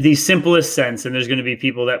in the simplest sense, and there's going to be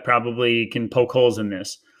people that probably can poke holes in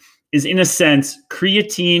this, is in a sense,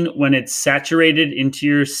 creatine, when it's saturated into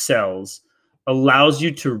your cells, allows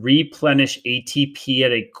you to replenish ATP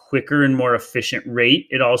at a quicker and more efficient rate.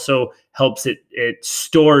 It also helps it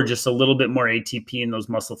store just a little bit more ATP in those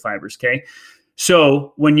muscle fibers, okay?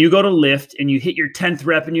 So when you go to lift and you hit your 10th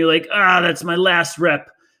rep and you're like, that's my last rep,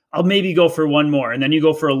 I'll maybe go for one more. And then you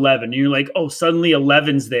go for 11 and you're like, oh, suddenly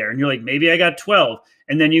 11's there. And you're like, maybe I got 12.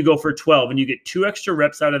 And then you go for 12 and you get 2 extra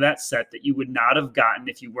reps out of that set that you would not have gotten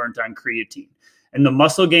if you weren't on creatine. And the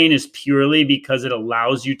muscle gain is purely because it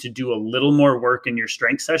allows you to do a little more work in your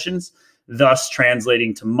strength sessions, thus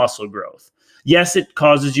translating to muscle growth. Yes, it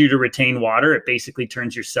causes you to retain water. It basically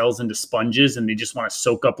turns your cells into sponges and they just want to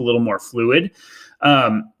soak up a little more fluid.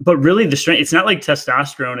 But really the strength, it's not like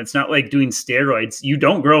testosterone. It's not like doing steroids. You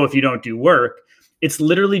don't grow if you don't do work. It's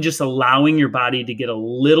literally just allowing your body to get a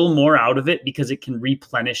little more out of it because it can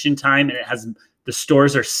replenish in time and the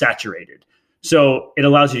stores are saturated. So it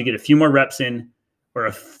allows you to get a few more reps in or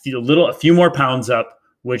a few more pounds up,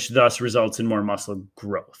 which thus results in more muscle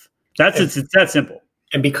growth. It's that simple.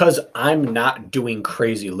 And because I'm not doing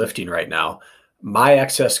crazy lifting right now, my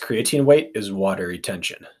excess creatine weight is water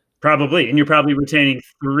retention. Probably. And you're probably retaining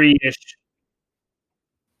 3-ish.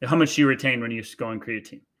 How much do you retain when you go on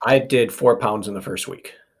creatine? I did 4 pounds in the first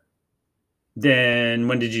week. Then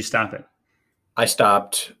when did you stop it? I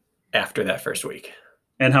stopped after that first week.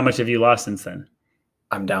 And how much have you lost since then?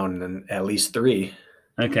 I'm down in at least 3.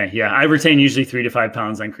 Okay. Yeah. I retain usually 3 to 5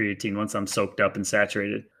 pounds on creatine once I'm soaked up and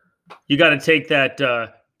saturated. You got to take that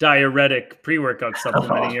diuretic pre-workout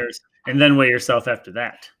supplement of yours and then weigh yourself after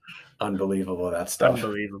that. Unbelievable, that stuff.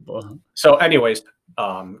 Unbelievable. So anyways,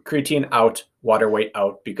 creatine out, water weight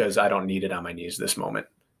out, because I don't need it on my knees this moment.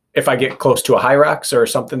 If I get close to a high rocks or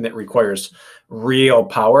something that requires real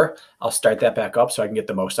power, I'll start that back up so I can get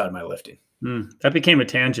the most out of my lifting. That became a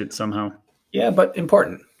tangent somehow. Yeah, but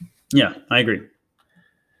important. Yeah, I agree.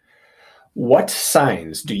 What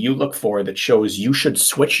signs do you look for that shows you should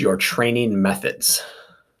switch your training methods?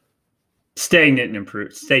 Stagnation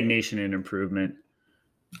and improvement.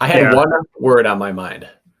 I had one word on my mind.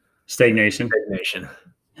 Stagnation.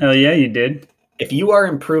 Hell yeah, you did. If you are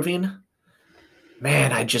improving,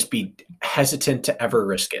 man, I'd just be hesitant to ever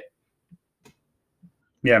risk it.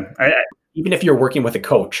 Yeah. Even if you're working with a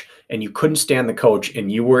coach and you couldn't stand the coach and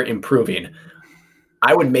you were improving,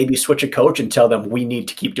 I would maybe switch a coach and tell them we need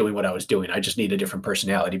to keep doing what I was doing. I just need a different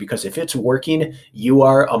personality, because if it's working, you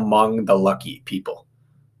are among the lucky people.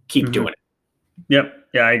 Keep doing it. Yep.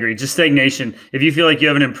 Yeah, I agree. Just stagnation. If you feel like you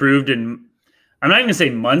haven't improved in, I'm not even gonna say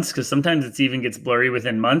months, because sometimes it's even gets blurry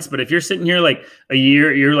within months, but if you're sitting here like a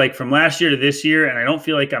year, you're like from last year to this year, and I don't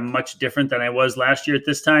feel like I'm much different than I was last year at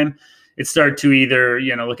this time, it started to either,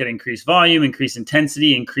 look at increased volume, increase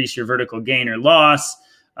intensity, increase your vertical gain or loss,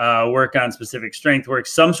 work on specific strength work,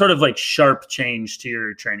 some sort of like sharp change to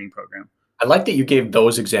your training program. I like that you gave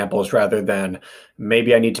those examples rather than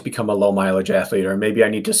maybe I need to become a low mileage athlete, or maybe I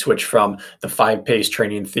need to switch from the 5-pace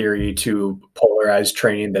training theory to polarized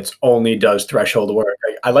training that's only does threshold work.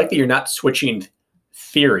 I like that you're not switching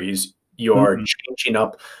theories. You're changing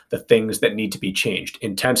up the things that need to be changed: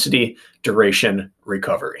 intensity, duration,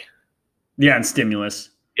 recovery. Yeah. And stimulus.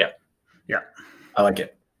 Yeah. Yeah. I like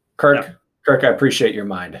it. Kirk, I appreciate your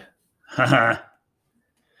mind.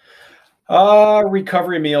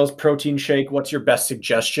 Recovery meals, protein shake. What's your best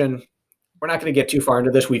suggestion? We're not going to get too far into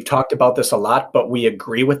this. We've talked about this a lot, but we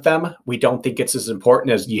agree with them. We don't think it's as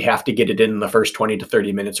important as you have to get it in the first 20 to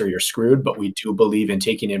 30 minutes or you're screwed, but we do believe in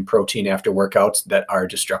taking in protein after workouts that are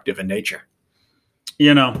destructive in nature.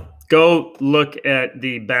 Go look at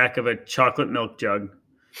the back of a chocolate milk jug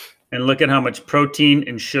and look at how much protein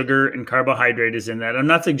and sugar and carbohydrate is in that. I'm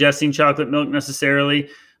not suggesting chocolate milk necessarily,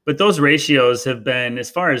 but those ratios have been, as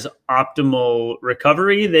far as optimal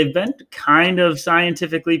recovery, they've been kind of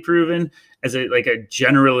scientifically proven as a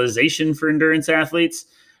generalization for endurance athletes,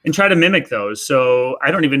 and try to mimic those. So I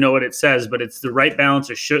don't even know what it says, but it's the right balance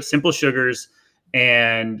of simple sugars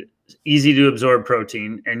and easy to absorb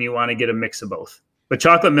protein. And you want to get a mix of both. But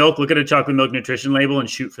chocolate milk, look at a chocolate milk nutrition label and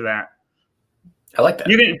shoot for that. I like that.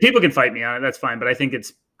 People can fight me on it. That's fine. But I think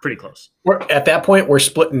it's pretty close. At that point, we're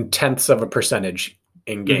splitting tenths of a percentage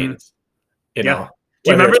in gains. You know.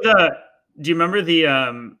 Do you remember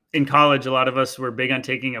the in college, a lot of us were big on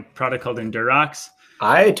taking a product called Endurox?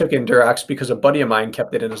 I took Endurox because a buddy of mine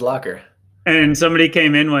kept it in his locker. And somebody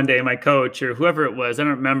came in one day, my coach or whoever it was, I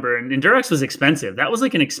don't remember. And Endurox was expensive. That was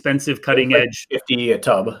like an expensive cutting edge. $50 a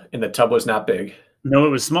tub, and the tub was not big. No, it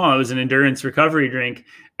was small. It was an endurance recovery drink.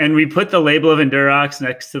 And we put the label of Endurox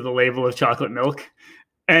next to the label of chocolate milk.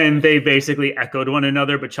 And they basically echoed one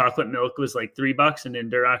another, but chocolate milk was like $3 and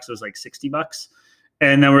Endurox was like $60.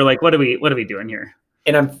 And then we're like, what are we doing here?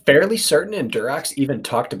 And I'm fairly certain Endurox even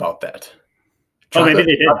talked about that. Chocolate,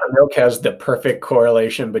 maybe they did. chocolate milk has the perfect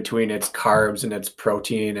correlation between its carbs and its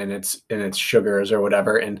protein and its sugars or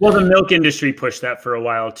whatever. And well, the milk industry pushed that for a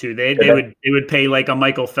while too. They would pay like a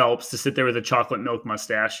Michael Phelps to sit there with a chocolate milk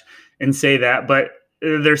mustache and say that, but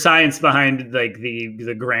their science behind like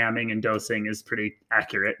the gramming and dosing is pretty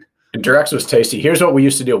accurate. And Durex was tasty. Here's what we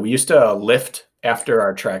used to do. We used to lift after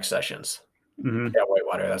our track sessions. Mm-hmm. Yeah,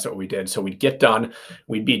 Whitewater. That's what we did. So we'd get done.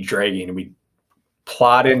 We'd be dragging. We'd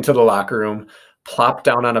plod into the locker room, plop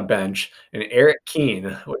down on a bench, and Eric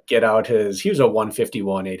Keene would get out he was a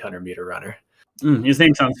 151 800-meter runner. His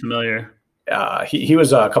name sounds familiar. He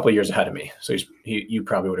was a couple of years ahead of me, so you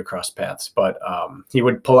probably would have crossed paths. But he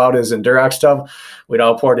would pull out his Endurox tub. We'd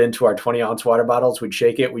all pour it into our 20-ounce water bottles. We'd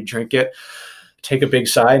shake it. We'd drink it, take a big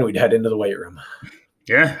sigh, and we'd head into the weight room.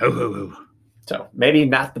 Yeah. So maybe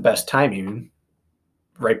not the best timing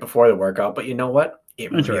right before the workout, but you know what?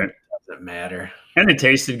 It really doesn't matter. And it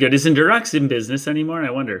tasted good. Is Endurox in business anymore?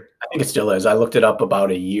 I wonder. I think it still is. I looked it up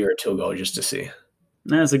about a year or two ago just to see.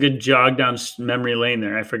 That's a good jog down memory lane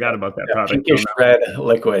there. I forgot about that product. Pinkish red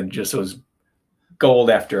liquid just was gold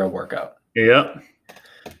after a workout. Yep.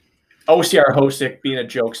 OCR Hosick, being a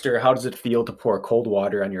jokester, how does it feel to pour cold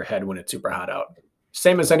water on your head when it's super hot out?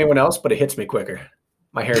 Same as anyone else, but it hits me quicker.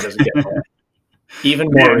 My hair doesn't get wet. Even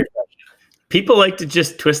more refreshing. People like to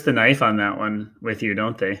just twist the knife on that one with you,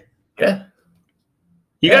 don't they? Yeah.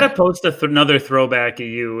 You got to post another throwback of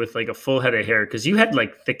you with like a full head of hair because you had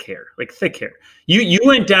like thick hair. You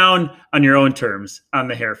went down on your own terms on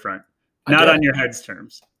the hair front, not on your head's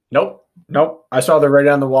terms. Nope. I saw the right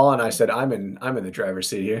on the wall and I said, I'm in the driver's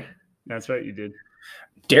seat here. That's right, you did.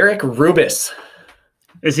 Derek Rubis.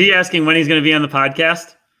 Is he asking when he's going to be on the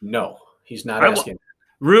podcast? No, he's not asking.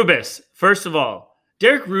 Rubis, first of all,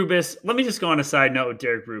 Derek Rubis, let me just go on a side note with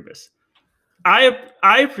Derek Rubis. I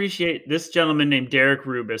appreciate this gentleman named Derek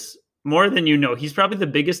Rubis more than you know. He's probably the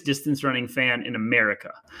biggest distance running fan in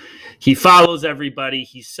America. He follows everybody.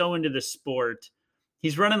 He's so into the sport.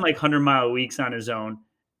 He's running like 100-mile weeks on his own.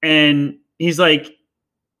 And he's like,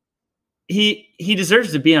 he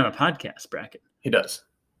deserves to be on a podcast, Bracken. He does.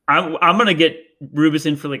 I'm going to get Rubis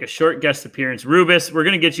in for like a short guest appearance. Rubis, we're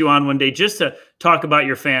going to get you on one day just to talk about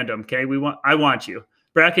your fandom, okay? I want you.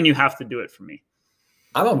 Bracken, you have to do it for me.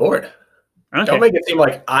 I'm on board. Okay. Don't make it seem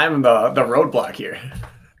like I'm the roadblock here.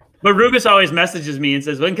 But Rubis always messages me and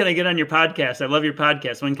says, when can I get on your podcast? I love your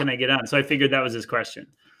podcast. When can I get on? So I figured that was his question.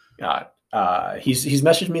 He's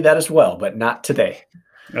messaged me that as well, but not today.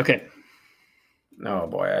 Okay. Oh,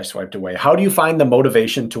 boy, I swiped away. How do you find the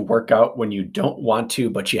motivation to work out when you don't want to,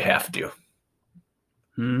 but you have to?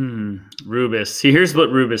 Rubis. See, here's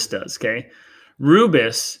what Rubis does, okay?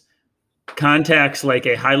 Rubis contacts like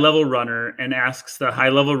a high-level runner and asks the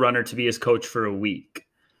high-level runner to be his coach for a week.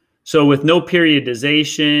 So with no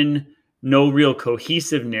periodization, no real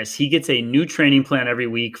cohesiveness, he gets a new training plan every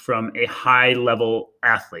week from a high-level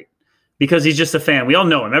athlete because he's just a fan. We all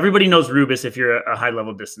know him. Everybody knows Rubis if you're a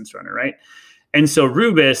high-level distance runner, right? And so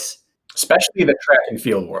Rubis... Especially the track and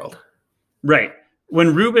field world. Right.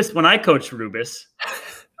 When I coached Rubis,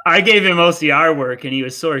 I gave him OCR work and he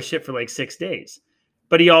was sore as shit for like 6 days.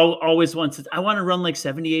 But he always wants, I want to run like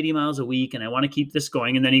 70, 80 miles a week and I want to keep this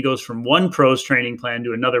going. And then he goes from one pro's training plan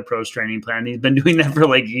to another pro's training plan. He's been doing that for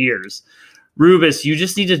like years. Rubis, you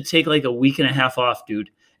just need to take like a week and a half off, dude.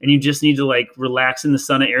 And you just need to like relax in the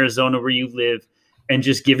sun of Arizona where you live and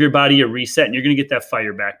just give your body a reset and you're going to get that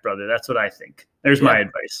fire back, brother. That's what I think. There's my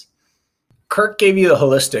advice. Kirk gave you the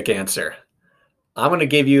holistic answer. I'm going to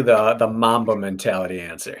give you the Mamba mentality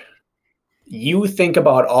answer. You think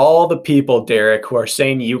about all the people, Derek, who are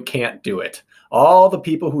saying you can't do it. All the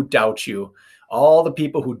people who doubt you. All the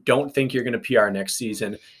people who don't think you're going to PR next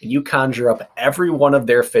season. And you conjure up every one of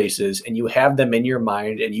their faces and you have them in your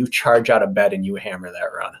mind and you charge out of bed and you hammer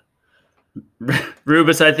that run.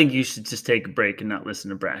 Rubis, I think you should just take a break and not listen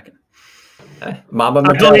to Bracken. Mamba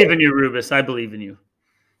mentality. I believe in you, Rubis. I believe in you.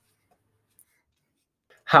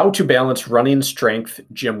 How to balance running, strength,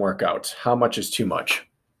 gym workouts. How much is too much?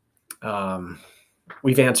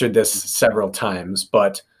 We've answered this several times,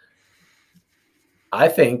 but I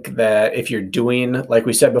think that if you're doing, like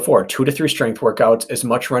we said before, 2 to 3 strength workouts, as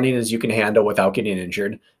much running as you can handle without getting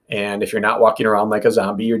injured. And if you're not walking around like a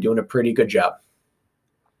zombie, you're doing a pretty good job.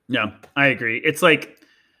 Yeah, I agree. It's like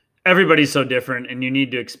everybody's so different and you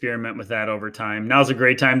need to experiment with that over time. Now's a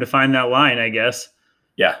great time to find that line, I guess.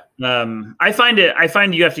 Yeah. I find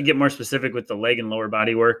you have to get more specific with the leg and lower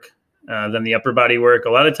body work than the upper body work. A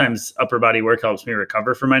lot of times upper body work helps me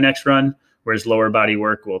recover for my next run, whereas lower body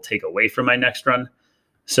work will take away from my next run.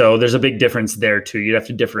 So there's a big difference there too. You'd have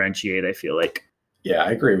to differentiate, I feel like. Yeah,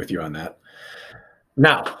 I agree with you on that.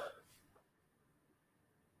 Now,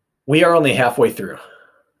 We are only halfway through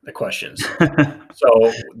the questions.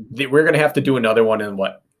 So we're going to have to do another one in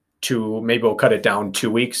maybe we'll cut it down 2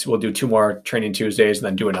 weeks. We'll do 2 more training Tuesdays and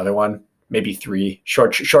then do another one, maybe 3.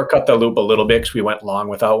 Shortcut the loop a little bit because we went long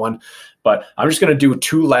without one. But I'm just going to do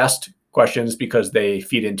 2 last questions because they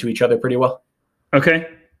feed into each other pretty well. Okay.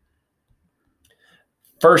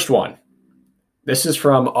 First one. This is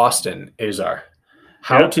from Austin Azar.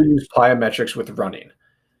 How to use plyometrics with running.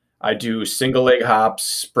 I do single leg hops,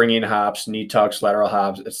 springing hops, knee tucks, lateral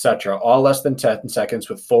hops, etc., all less than 10 seconds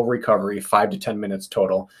with full recovery, 5 to 10 minutes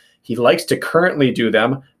total. He likes to currently do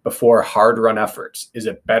them before hard run efforts. Is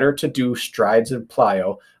it better to do strides and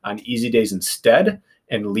plyo on easy days instead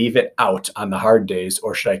and leave it out on the hard days,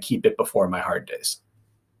 or should I keep it before my hard days?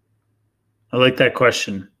 I like that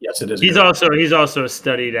question. Yes, it is. He's also a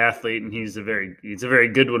studied athlete, and he's a very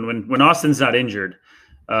good one. When Austin's not injured,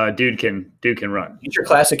 dude can run. He's your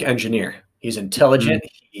classic engineer. He's intelligent.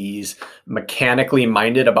 Mm-hmm. He's mechanically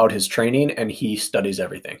minded about his training, and he studies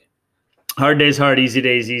everything. Hard days hard, easy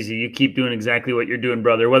days easy. You keep doing exactly what you're doing,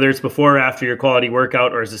 brother. Whether it's before or after your quality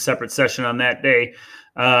workout or as a separate session on that day,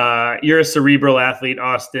 you're a cerebral athlete,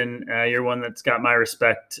 Austin. You're one that's got my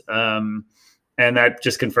respect, and that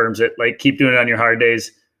just confirms it. Like, keep doing it on your hard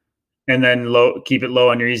days, and then keep it low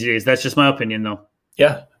on your easy days. That's just my opinion, though.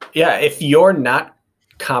 Yeah. If you're not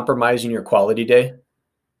compromising your quality day,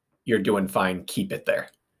 you're doing fine. Keep it there.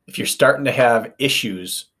 If you're starting to have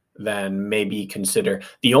issues, then maybe consider.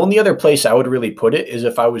 The only other place I would really put it is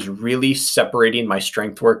if I was really separating my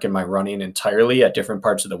strength work and my running entirely at different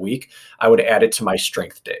parts of the week, I would add it to my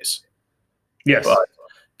strength days. Yes.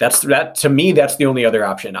 But to me, that's the only other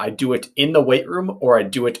option. I do it in the weight room or I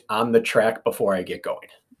do it on the track before I get going.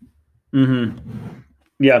 Mm-hmm.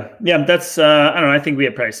 Yeah. That's, I don't know. I think we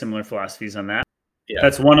have probably similar philosophies on that. Yeah.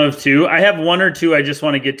 That's one of 2. I have 1 or 2 I just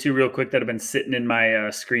want to get to real quick that have been sitting in my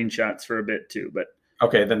screenshots for a bit too. But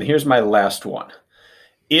okay, then here's my last one.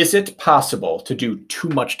 Is it possible to do too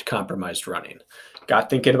much compromised running? Got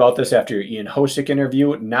thinking about this after your Ian Hosick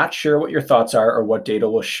interview. Not sure what your thoughts are or what data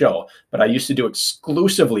will show, but I used to do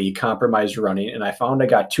exclusively compromised running, and I found I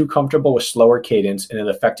got too comfortable with slower cadence, and it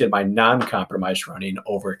affected my non-compromised running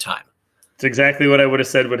over time. It's exactly what I would have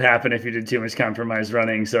said would happen if you did too much compromised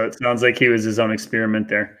running. So it sounds like he was his own experiment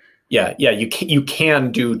there. Yeah, you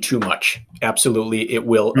can do too much. Absolutely, it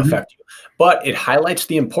will affect you. But it highlights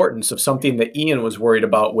the importance of something that Ian was worried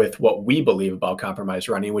about with what we believe about compromised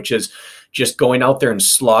running, which is just going out there and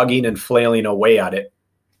slogging and flailing away at it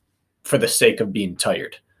for the sake of being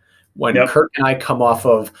tired. When Kirk and I come off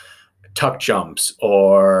of tuck jumps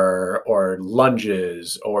or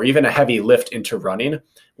lunges or even a heavy lift into running,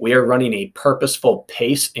 we are running a purposeful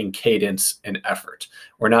pace and cadence and effort.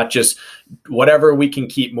 We're not just whatever we can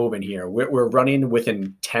keep moving here. We're running with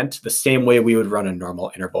intent the same way we would run a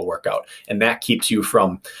normal interval workout. And that keeps you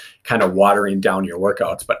from kind of watering down your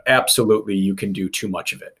workouts. But absolutely, you can do too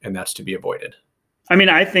much of it, and that's to be avoided. I mean,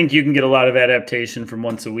 I think you can get a lot of adaptation from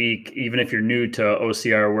once a week, even if you're new to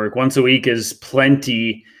OCR work. Once a week is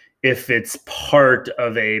plenty if it's part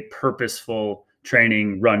of a purposeful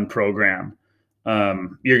training run program.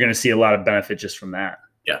 You're going to see a lot of benefit just from that.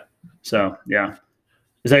 Yeah. So, yeah.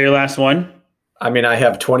 Is that your last one? I mean, I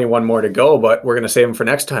have 21 more to go, but we're going to save them for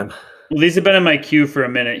next time. Well, these have been in my queue for a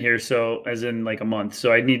minute here, so as in like a month.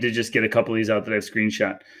 So I need to just get a couple of these out that I've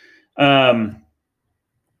screenshot.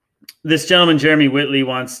 This gentleman, Jeremy Whitley,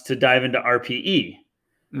 wants to dive into RPE.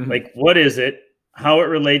 Mm-hmm. Like, what is it? How it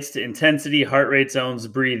relates to intensity, heart rate zones,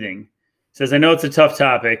 breathing. Says, I know it's a tough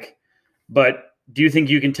topic, but do you think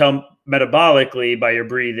you can tell metabolically by your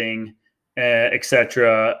breathing, et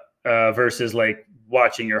cetera, versus like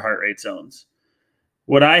watching your heart rate zones?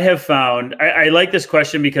 What I have found, I like this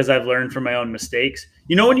question because I've learned from my own mistakes.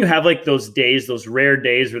 You know, when you have like those days, those rare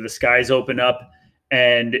days where the skies open up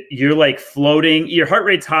and you're like floating, your heart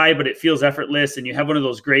rate's high, but it feels effortless. And you have one of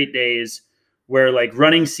those great days where like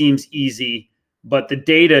running seems easy, but the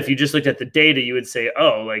data, if you just looked at the data, you would say,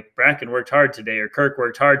 oh, like Bracken worked hard today or Kirk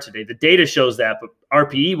worked hard today. The data shows that, but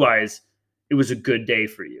RPE wise, it was a good day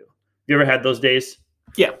for you. You ever had those days?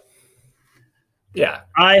 Yeah. Yeah.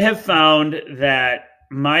 I have found that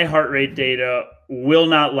my heart rate data will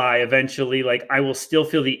not lie eventually. Like I will still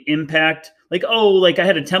feel the impact. Like, oh, like I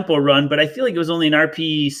had a tempo run, but I feel like it was only an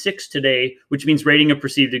RPE 6 today, which means rating of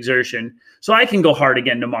perceived exertion. So I can go hard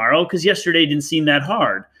again tomorrow because yesterday didn't seem that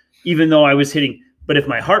hard, even though I was hitting. But if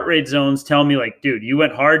my heart rate zones tell me like, dude, you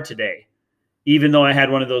went hard today, even though I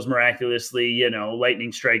had one of those miraculously,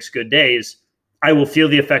 lightning strikes good days, I will feel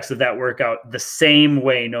the effects of that workout the same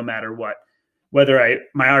way, no matter what. Whether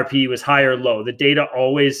my RPE was high or low, the data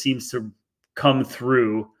always seems to come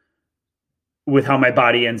through with how my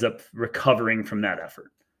body ends up recovering from that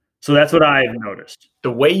effort. So that's what I've noticed.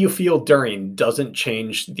 The way you feel during doesn't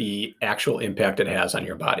change the actual impact it has on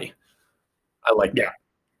your body. I like that.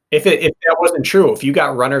 If that wasn't true, if you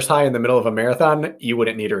got runner's high in the middle of a marathon, you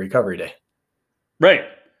wouldn't need a recovery day. Right.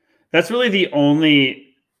 That's really the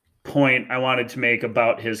only point I wanted to make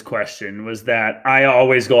about his question, was that I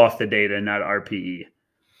always go off the data, not RPE.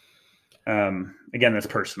 Again, that's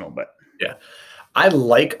personal, but yeah. I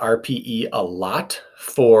like RPE a lot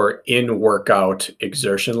for in-workout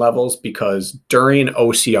exertion levels, because during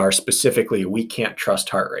OCR specifically, we can't trust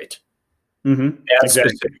heart rate as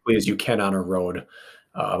specifically as you can on a road.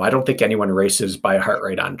 I don't think anyone races by heart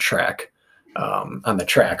rate on the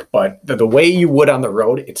track, but the way you would on the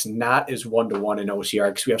road, it's not as one-to-one in OCR,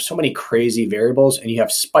 because we have so many crazy variables and you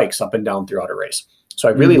have spikes up and down throughout a race. So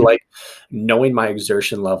I really like knowing my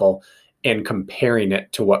exertion level and comparing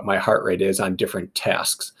it to what my heart rate is on different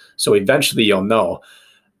tasks. So eventually you'll know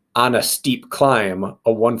on a steep climb,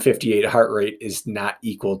 a 158 heart rate is not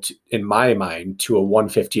equal to, in my mind, to a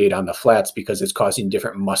 158 on the flats, because it's causing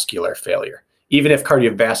different muscular failure. Even if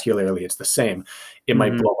cardiovascularly it's the same, it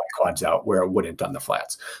might blow my quads out where it wouldn't on the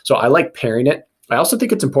flats. So I like pairing it. I also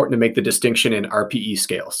think it's important to make the distinction in RPE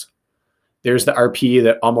scales. There's the RPE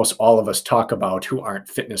that almost all of us talk about who aren't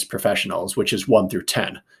fitness professionals, which is 1 through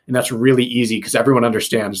 10. And that's really easy because everyone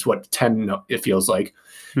understands what 10 it feels like.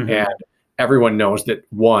 And everyone knows that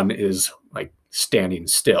 1 is like standing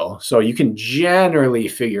still. So you can generally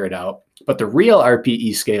figure it out. But the real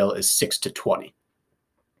RPE scale is 6 to 20.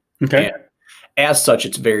 Okay. And as such,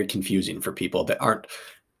 it's very confusing for people that aren't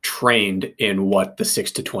trained in what the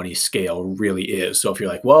 6 to 20 scale really is. So if you're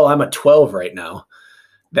like, well, I'm a 12 right now,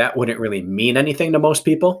 that wouldn't really mean anything to most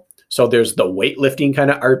people. So there's the weightlifting kind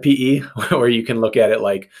of RPE where you can look at it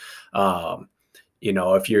like,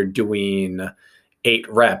 if you're doing 8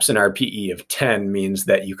 reps, an RPE of 10 means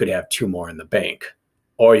that you could have 2 more in the bank.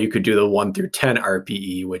 Or you could do the 1 through 10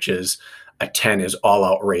 RPE, which is a 10 is all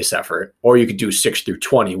out race effort. Or you could do 6 through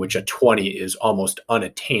 20, which a 20 is almost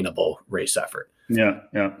unattainable race effort. Yeah.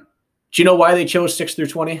 Do you know why they chose 6 through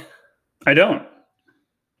 20? I don't.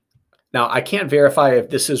 Now, I can't verify if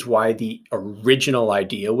this is why the original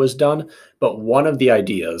idea was done, but one of the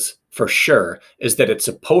ideas for sure is that it's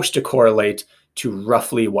supposed to correlate to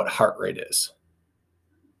roughly what heart rate is.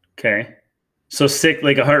 Okay. So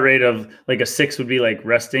like a heart rate of like a 6 would be like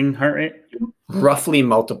resting heart rate? Roughly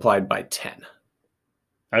multiplied by 10.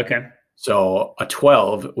 Okay. So a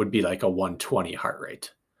 12 would be like a 120 heart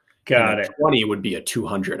rate. Got it. 20 would be a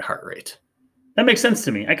 200 heart rate. That makes sense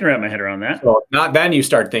to me. I can wrap my head around that. So then you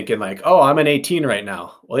start thinking like, oh, I'm an 18 right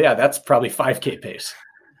now. Well, yeah, that's probably 5K pace.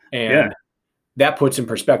 And that puts in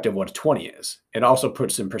perspective what a 20 is. It also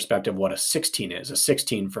puts in perspective what a 16 is. A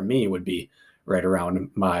 16 for me would be right around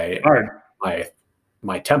my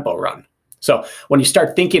tempo run. So when you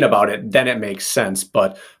start thinking about it, then it makes sense.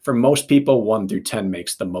 But for most people, 1 through 10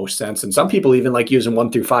 makes the most sense. And some people even like using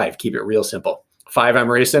 1 through 5. Keep it real simple. 5, I'm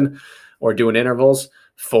racing or doing intervals.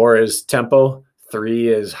 4 is tempo, 3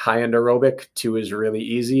 is high end aerobic, 2 is really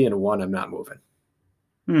easy, and 1 I'm not moving.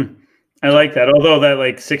 I like that. Although that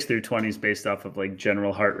like 6 through 20 is based off of like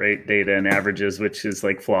general heart rate data and averages, which is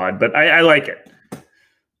like flawed, but I like it.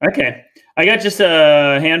 Okay. I got just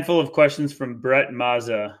a handful of questions from Brett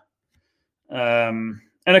Mazza, and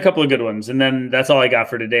a couple of good ones. And then that's all I got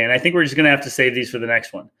for today. And I think we're just going to have to save these for the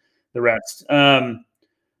next one, the rest.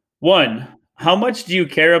 1, how much do you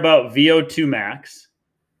care about VO2 max?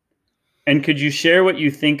 And could you share what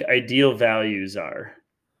you think ideal values are?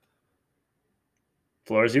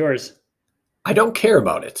 Floor is yours. I don't care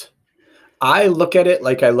about it. I look at it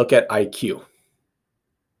like I look at IQ.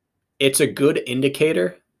 It's a good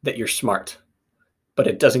indicator that you're smart, but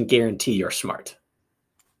it doesn't guarantee you're smart.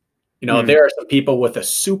 There are some people with a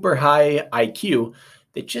super high IQ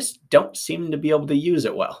that just don't seem to be able to use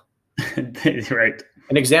it well. Right.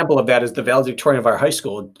 An example of that is the valedictorian of our high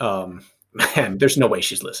school. Man, there's no way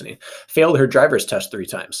she's listening. Failed her driver's test 3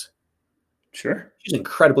 times. Sure. She's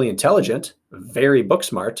incredibly intelligent, very book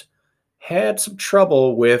smart, had some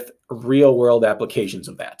trouble with real world applications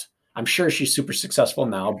of that. I'm sure she's super successful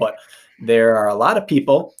now, but there are a lot of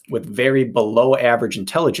people with very below average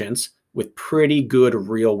intelligence with pretty good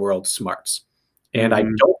real world smarts. And I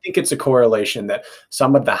don't think it's a correlation that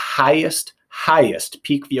some of the highest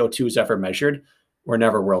peak VO2s ever measured were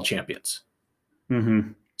never world champions.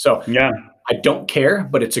 So I don't care,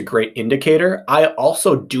 but it's a great indicator. I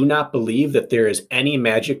also do not believe that there is any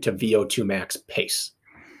magic to VO2 max pace.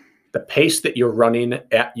 The pace that you're running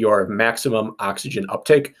at your maximum oxygen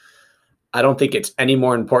uptake, I don't think it's any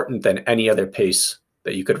more important than any other pace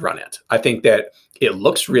that you could run at. I think that it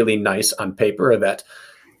looks really nice on paper that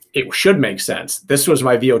it should make sense. This was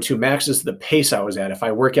my VO2 max. This is the pace I was at. If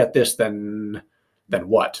I work at this, then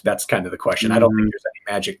what? That's kind of the question. I don't think there's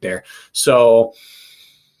any magic there. So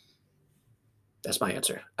that's my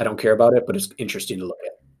answer. I don't care about it, but it's interesting to look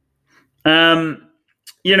at.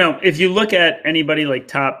 If you look at anybody like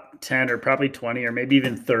top 10 or probably 20 or maybe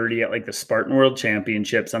even 30 at like the Spartan World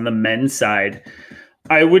Championships on the men's side,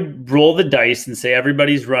 I would roll the dice and say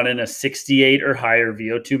everybody's running a 68 or higher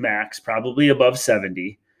VO2 max, probably above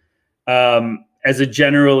 70. As a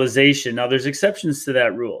generalization. Now, there's exceptions to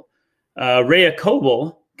that rule. Rhea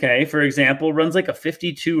Coble, for example, runs like a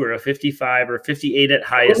 52 or a 55 or a 58 at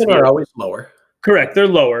highest. Women are always lower. Correct. They're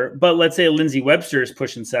lower. But let's say Lindsay Webster is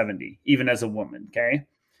pushing 70, even as a woman. Okay.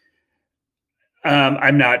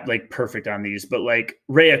 I'm not like perfect on these, but like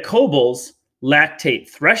Rhea Coble's lactate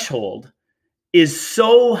threshold is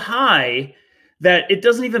so high that it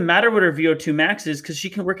doesn't even matter what her VO2 max is because she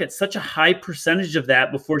can work at such a high percentage of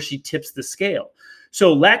that before she tips the scale.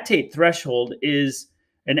 So lactate threshold is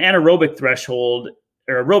an anaerobic threshold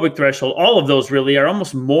or aerobic threshold. All of those really are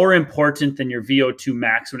almost more important than your VO2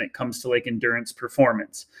 max when it comes to like endurance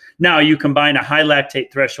performance. Now you combine a high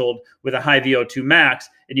lactate threshold with a high VO2 max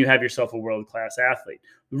and you have yourself a world-class athlete.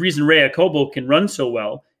 The reason Rhea Coble can run so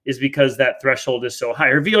well is because that threshold is so high.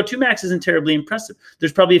 Her VO2 max isn't terribly impressive.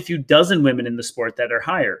 There's probably a few dozen women in the sport that are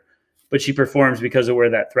higher, but she performs because of where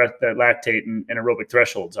that lactate and aerobic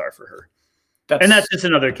thresholds are for her. That's just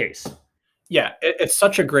another case. Yeah, it's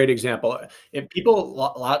such a great example. If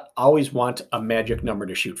people always want a magic number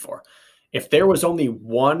to shoot for. If there was only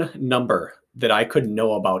one number that I could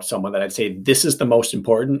know about someone that I'd say this is the most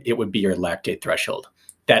important, it would be your lactate threshold,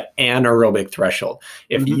 that anaerobic threshold.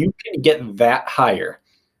 If you can get that higher,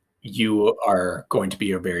 you are going to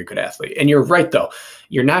be a very good athlete. And you're right, though.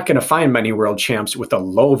 You're not going to find many world champs with a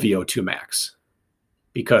low VO2 max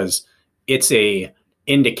because it's a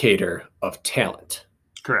indicator of talent.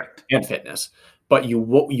 Correct. And fitness. But you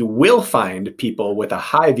will find people with a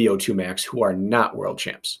high VO2 max who are not world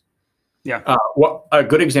champs. Yeah. A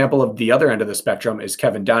good example of the other end of the spectrum is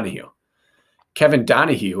Kevin Donahue. Kevin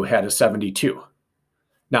Donahue had a 72.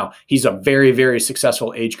 Now, he's a very, very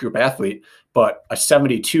successful age group athlete, but a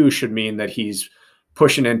 72 should mean that he's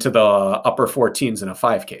pushing into the upper 14s in a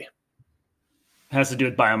 5K. It has to do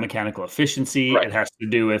with biomechanical efficiency. Right. It has to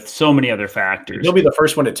do with so many other factors. He'll be the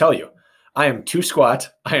first one to tell you, I am too squat,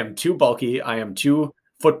 I am too bulky, I am too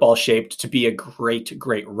football shaped to be a great,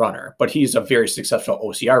 great runner. But he's a very successful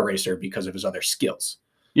OCR racer because of his other skills.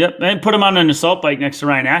 Yep. And put him on an assault bike next to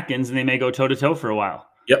Ryan Atkins and they may go toe to toe for a while.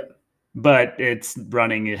 Yep. But it's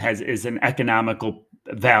running, is an economical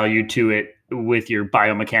value to it with your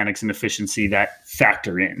biomechanics and efficiency that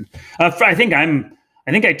factor in. I think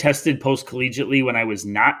I tested post collegiately when I was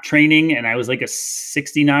not training and I was like a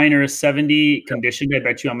 69 or a 70 conditioned. I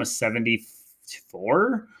bet you I'm a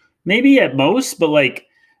 74 maybe at most, but like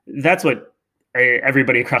that's what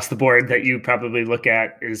everybody across the board that you probably look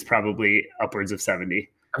at is probably upwards of 70.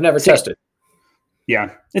 I've never tested.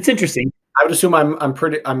 Yeah. It's interesting. I would assume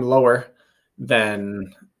I'm lower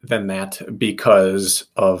than that because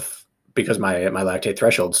my lactate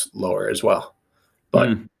threshold's lower as well.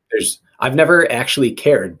 But I've never actually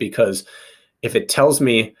cared because if it tells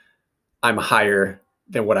me I'm higher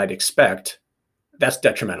than what I'd expect, that's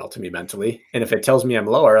detrimental to me mentally. And if it tells me I'm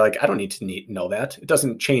lower, like I don't need to know that. It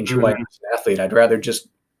doesn't change who I am as an athlete. I'd rather just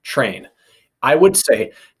train. I would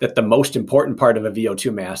say that the most important part of a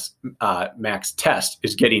VO2 max test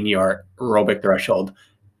is getting your aerobic threshold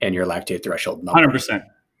and your lactate threshold number. 100%.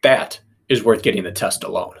 That is worth getting the test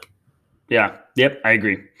alone. Yeah. Yep. I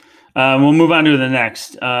agree. We'll move on to the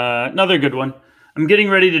next. Another good one. I'm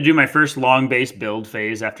getting ready to do my first long base build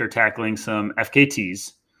phase after tackling some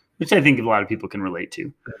FKTs, which I think a lot of people can relate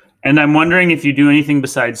to. And I'm wondering if you do anything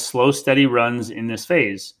besides slow, steady runs in this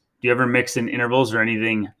phase. Do you ever mix in intervals or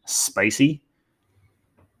anything spicy?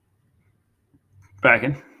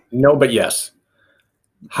 Bracken? No, but yes.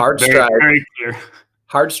 Strides. Very clear.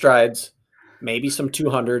 Hard strides, maybe some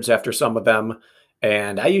 200s after some of them.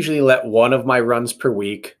 And I usually let one of my runs per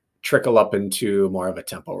week trickle up into more of a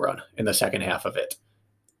tempo run in the second half of it.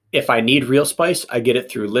 If I need real spice, I get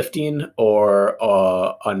it through lifting or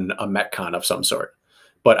a Metcon of some sort.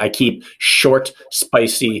 But I keep short,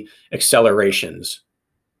 spicy accelerations,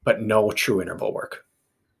 but no true interval work.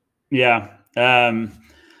 Yeah.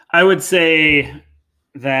 I would say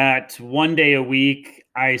that one day a week,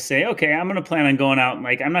 I say, okay, I'm going to plan on going out and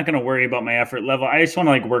I'm not going to worry about my effort level. I just want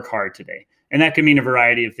to work hard today. And that could mean a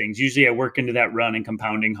variety of things. Usually I work into that run and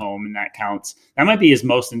compounding home, and that counts. That might be as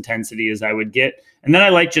most intensity as I would get. And then I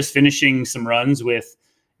like just finishing some runs with,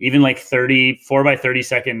 even like 4x30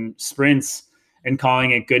 second sprints and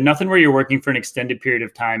calling it good. Nothing where you're working for an extended period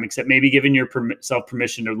of time, except maybe giving yourself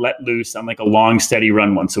permission to let loose on like a long, steady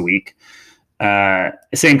run once a week.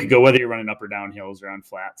 Same could go whether you're running up or down hills or on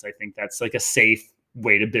flats. I think that's like a safe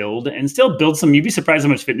way to build and still build some. You'd be surprised how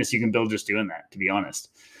much fitness you can build just doing that, to be honest.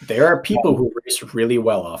 There are people who race really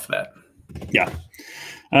well off that. Yeah.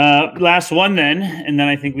 Last one then, and then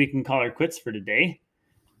I think we can call our quits for today,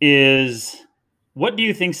 is what do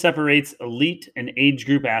you think separates elite and age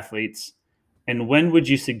group athletes, and when would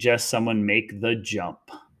you suggest someone make the jump?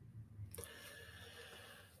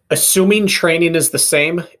 Assuming training is the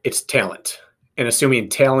same, it's talent. And assuming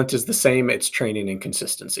talent is the same, it's training and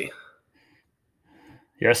consistency.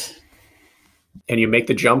 Yes. And you make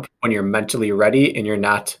the jump when you're mentally ready and you're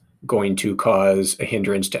not going to cause a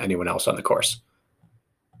hindrance to anyone else on the course.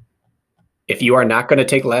 If you are not going to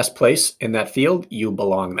take last place in that field, you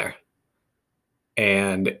belong there.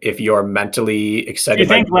 And if you're mentally excited,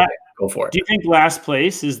 go for it. Do you think last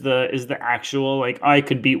place is the actual, like, I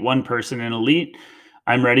could beat one person in elite,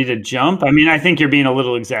 I'm ready to jump? I mean, I think you're being a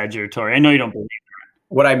little exaggeratory. I know you don't believe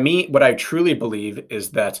that. What I truly believe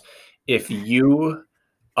is that if you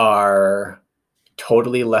are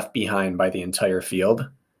totally left behind by the entire field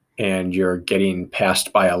and you're getting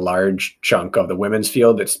passed by a large chunk of the women's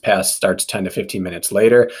field starts 10 to 15 minutes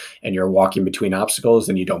later, and you're walking between obstacles,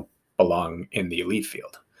 then you don't belong in the elite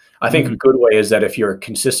field. I think a good way is that if you're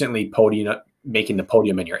consistently making the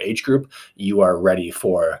podium in your age group, you are ready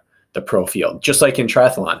for the pro field. Just like in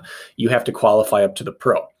triathlon, you have to qualify up to the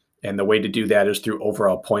pro. And the way to do that is through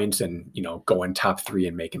overall points and, going top 3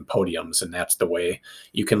 and making podiums. And that's the way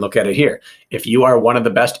you can look at it here. If you are one of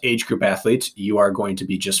the best age group athletes, you are going to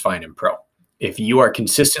be just fine in pro. If you are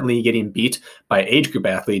consistently getting beat by age group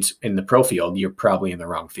athletes in the pro field, you're probably in the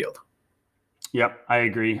wrong field. Yep, I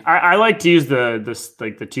agree. I like to use the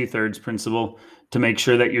 2/3 principle to make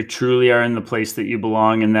sure that you truly are in the place that you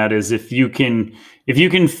belong. And that is if you can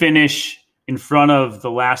finish in front of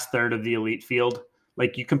the last third of the elite field,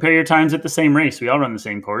 like you compare your times at the same race, we all run the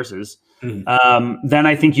same courses, then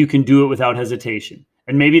I think you can do it without hesitation.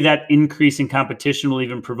 And maybe that increase in competition will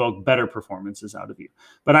even provoke better performances out of you.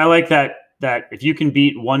 But I like that if you can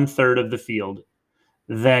beat 1/3 of the field,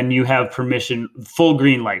 then you have permission, full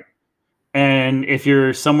green light. And if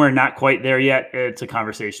you're somewhere not quite there yet, it's a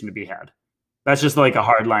conversation to be had. That's just like a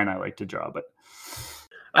hard line I like to draw. But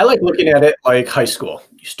I like looking at it like high school.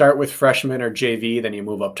 You start with freshman or JV, then you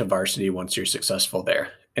move up to varsity once you're successful there.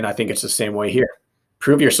 And I think it's the same way here.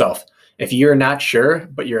 Prove yourself. If you're not sure,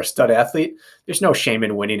 but you're a stud athlete, there's no shame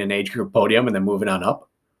in winning an age group podium and then moving on up.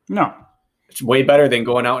 No. It's way better than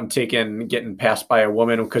going out and getting passed by a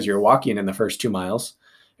woman because you're walking in the first 2 miles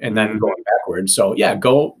and then going backwards. So yeah,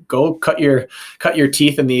 go cut your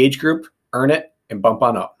teeth in the age group, earn it, and bump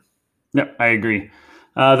on up. Yep, I agree.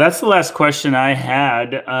 That's the last question I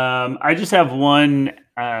had. I just have one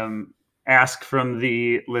ask from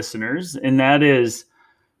the listeners, and that is,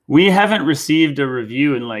 we haven't received a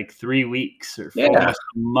review in like 3 weeks or almost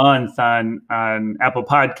a month on Apple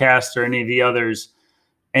Podcasts or any of the others.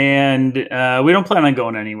 And we don't plan on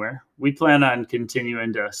going anywhere. We plan on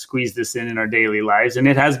continuing to squeeze this in our daily lives. And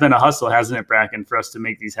it has been a hustle, hasn't it, Bracken, for us to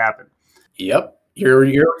make these happen? Yep.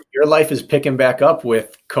 Your life is picking back up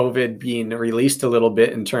with COVID being released a little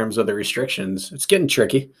bit in terms of the restrictions. It's getting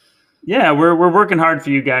tricky. Yeah, we're working hard for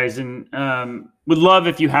you guys, and would love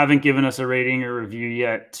if you haven't given us a rating or review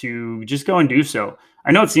yet to just go and do so.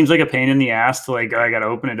 I know it seems like a pain in the ass to I got to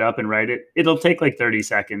open it up and write it. It'll take like 30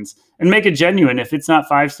 seconds and make it genuine. If it's not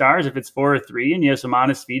 5 stars, if it's 4 or 3 and you have some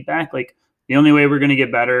honest feedback, like the only way we're going to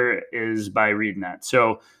get better is by reading that.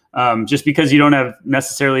 So just because you don't have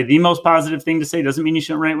necessarily the most positive thing to say doesn't mean you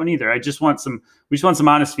shouldn't write one either. We just want some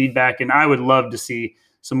honest feedback, and I would love to see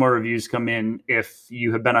some more reviews come in if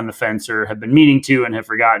you have been on the fence or have been meaning to and have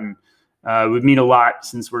forgotten. It would mean a lot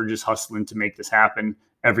since we're just hustling to make this happen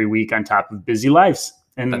every week on top of busy lives.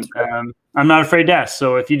 And I'm not afraid to ask.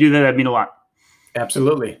 So if you do that, that'd mean a lot.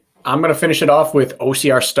 Absolutely. I'm going to finish it off with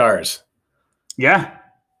OCR stars. Yeah.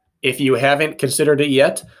 If you haven't considered it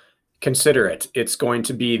yet, consider it. It's going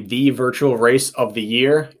to be the virtual race of the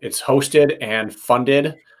year. It's hosted and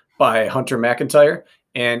funded by Hunter McIntyre.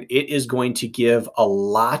 And it is going to give a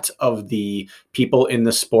lot of the people in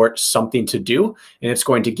the sport something to do. And it's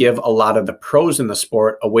going to give a lot of the pros in the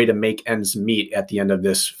sport a way to make ends meet at the end of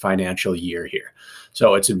this financial year here.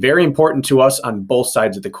 So it's very important to us on both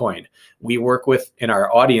sides of the coin. We work with, in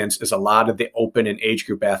our audience, is a lot of the open and age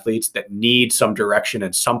group athletes that need some direction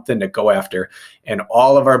and something to go after. And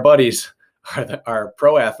all of our buddies are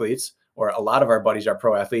pro athletes, or a lot of our buddies are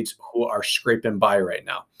pro athletes who are scraping by right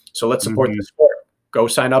now. So let's support the sport. go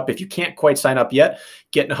sign up. If you can't quite sign up yet,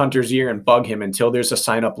 get in Hunter's ear and bug him until there's a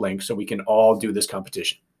sign up link so we can all do this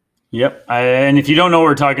competition. Yep. And if you don't know what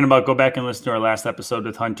we're talking about, go back and listen to our last episode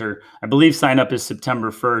with Hunter. I believe sign up is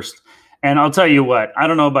September 1st. And I'll tell you what, I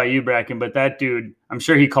don't know about you, Bracken, but that dude, I'm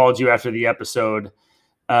sure he called you after the episode.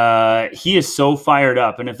 He is so fired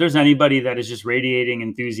up. And if there's anybody that is just radiating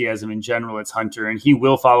enthusiasm in general, it's Hunter, and he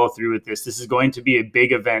will follow through with this. This is going to be a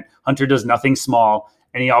big event. Hunter does nothing small,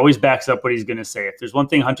 and he always backs up what he's going to say. If there's one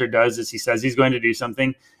thing Hunter does is he says he's going to do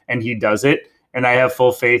something, and he does it. And I have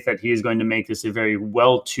full faith that he is going to make this a very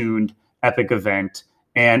well-tuned, epic event.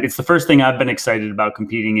 And it's the first thing I've been excited about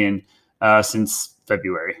competing in since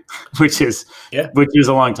February, which is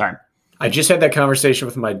a long time. I just had that conversation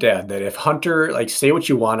with my dad that if Hunter, like, say what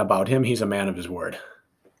you want about him, he's a man of his word.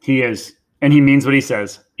 He is. And he means what he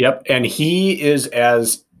says. Yep. And he is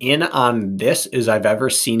as in on this as I've ever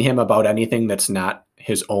seen him about anything that's not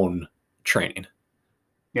his own training.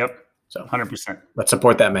 Yep. So 100%. Let's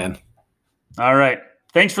support that man. All right.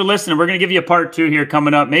 Thanks for listening. We're going to give you a part 2 here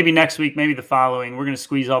coming up. Maybe next week, maybe the following. We're going to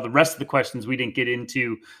squeeze all the rest of the questions we didn't get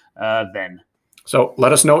into then. So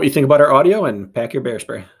let us know what you think about our audio and pack your bear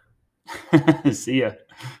spray. See ya.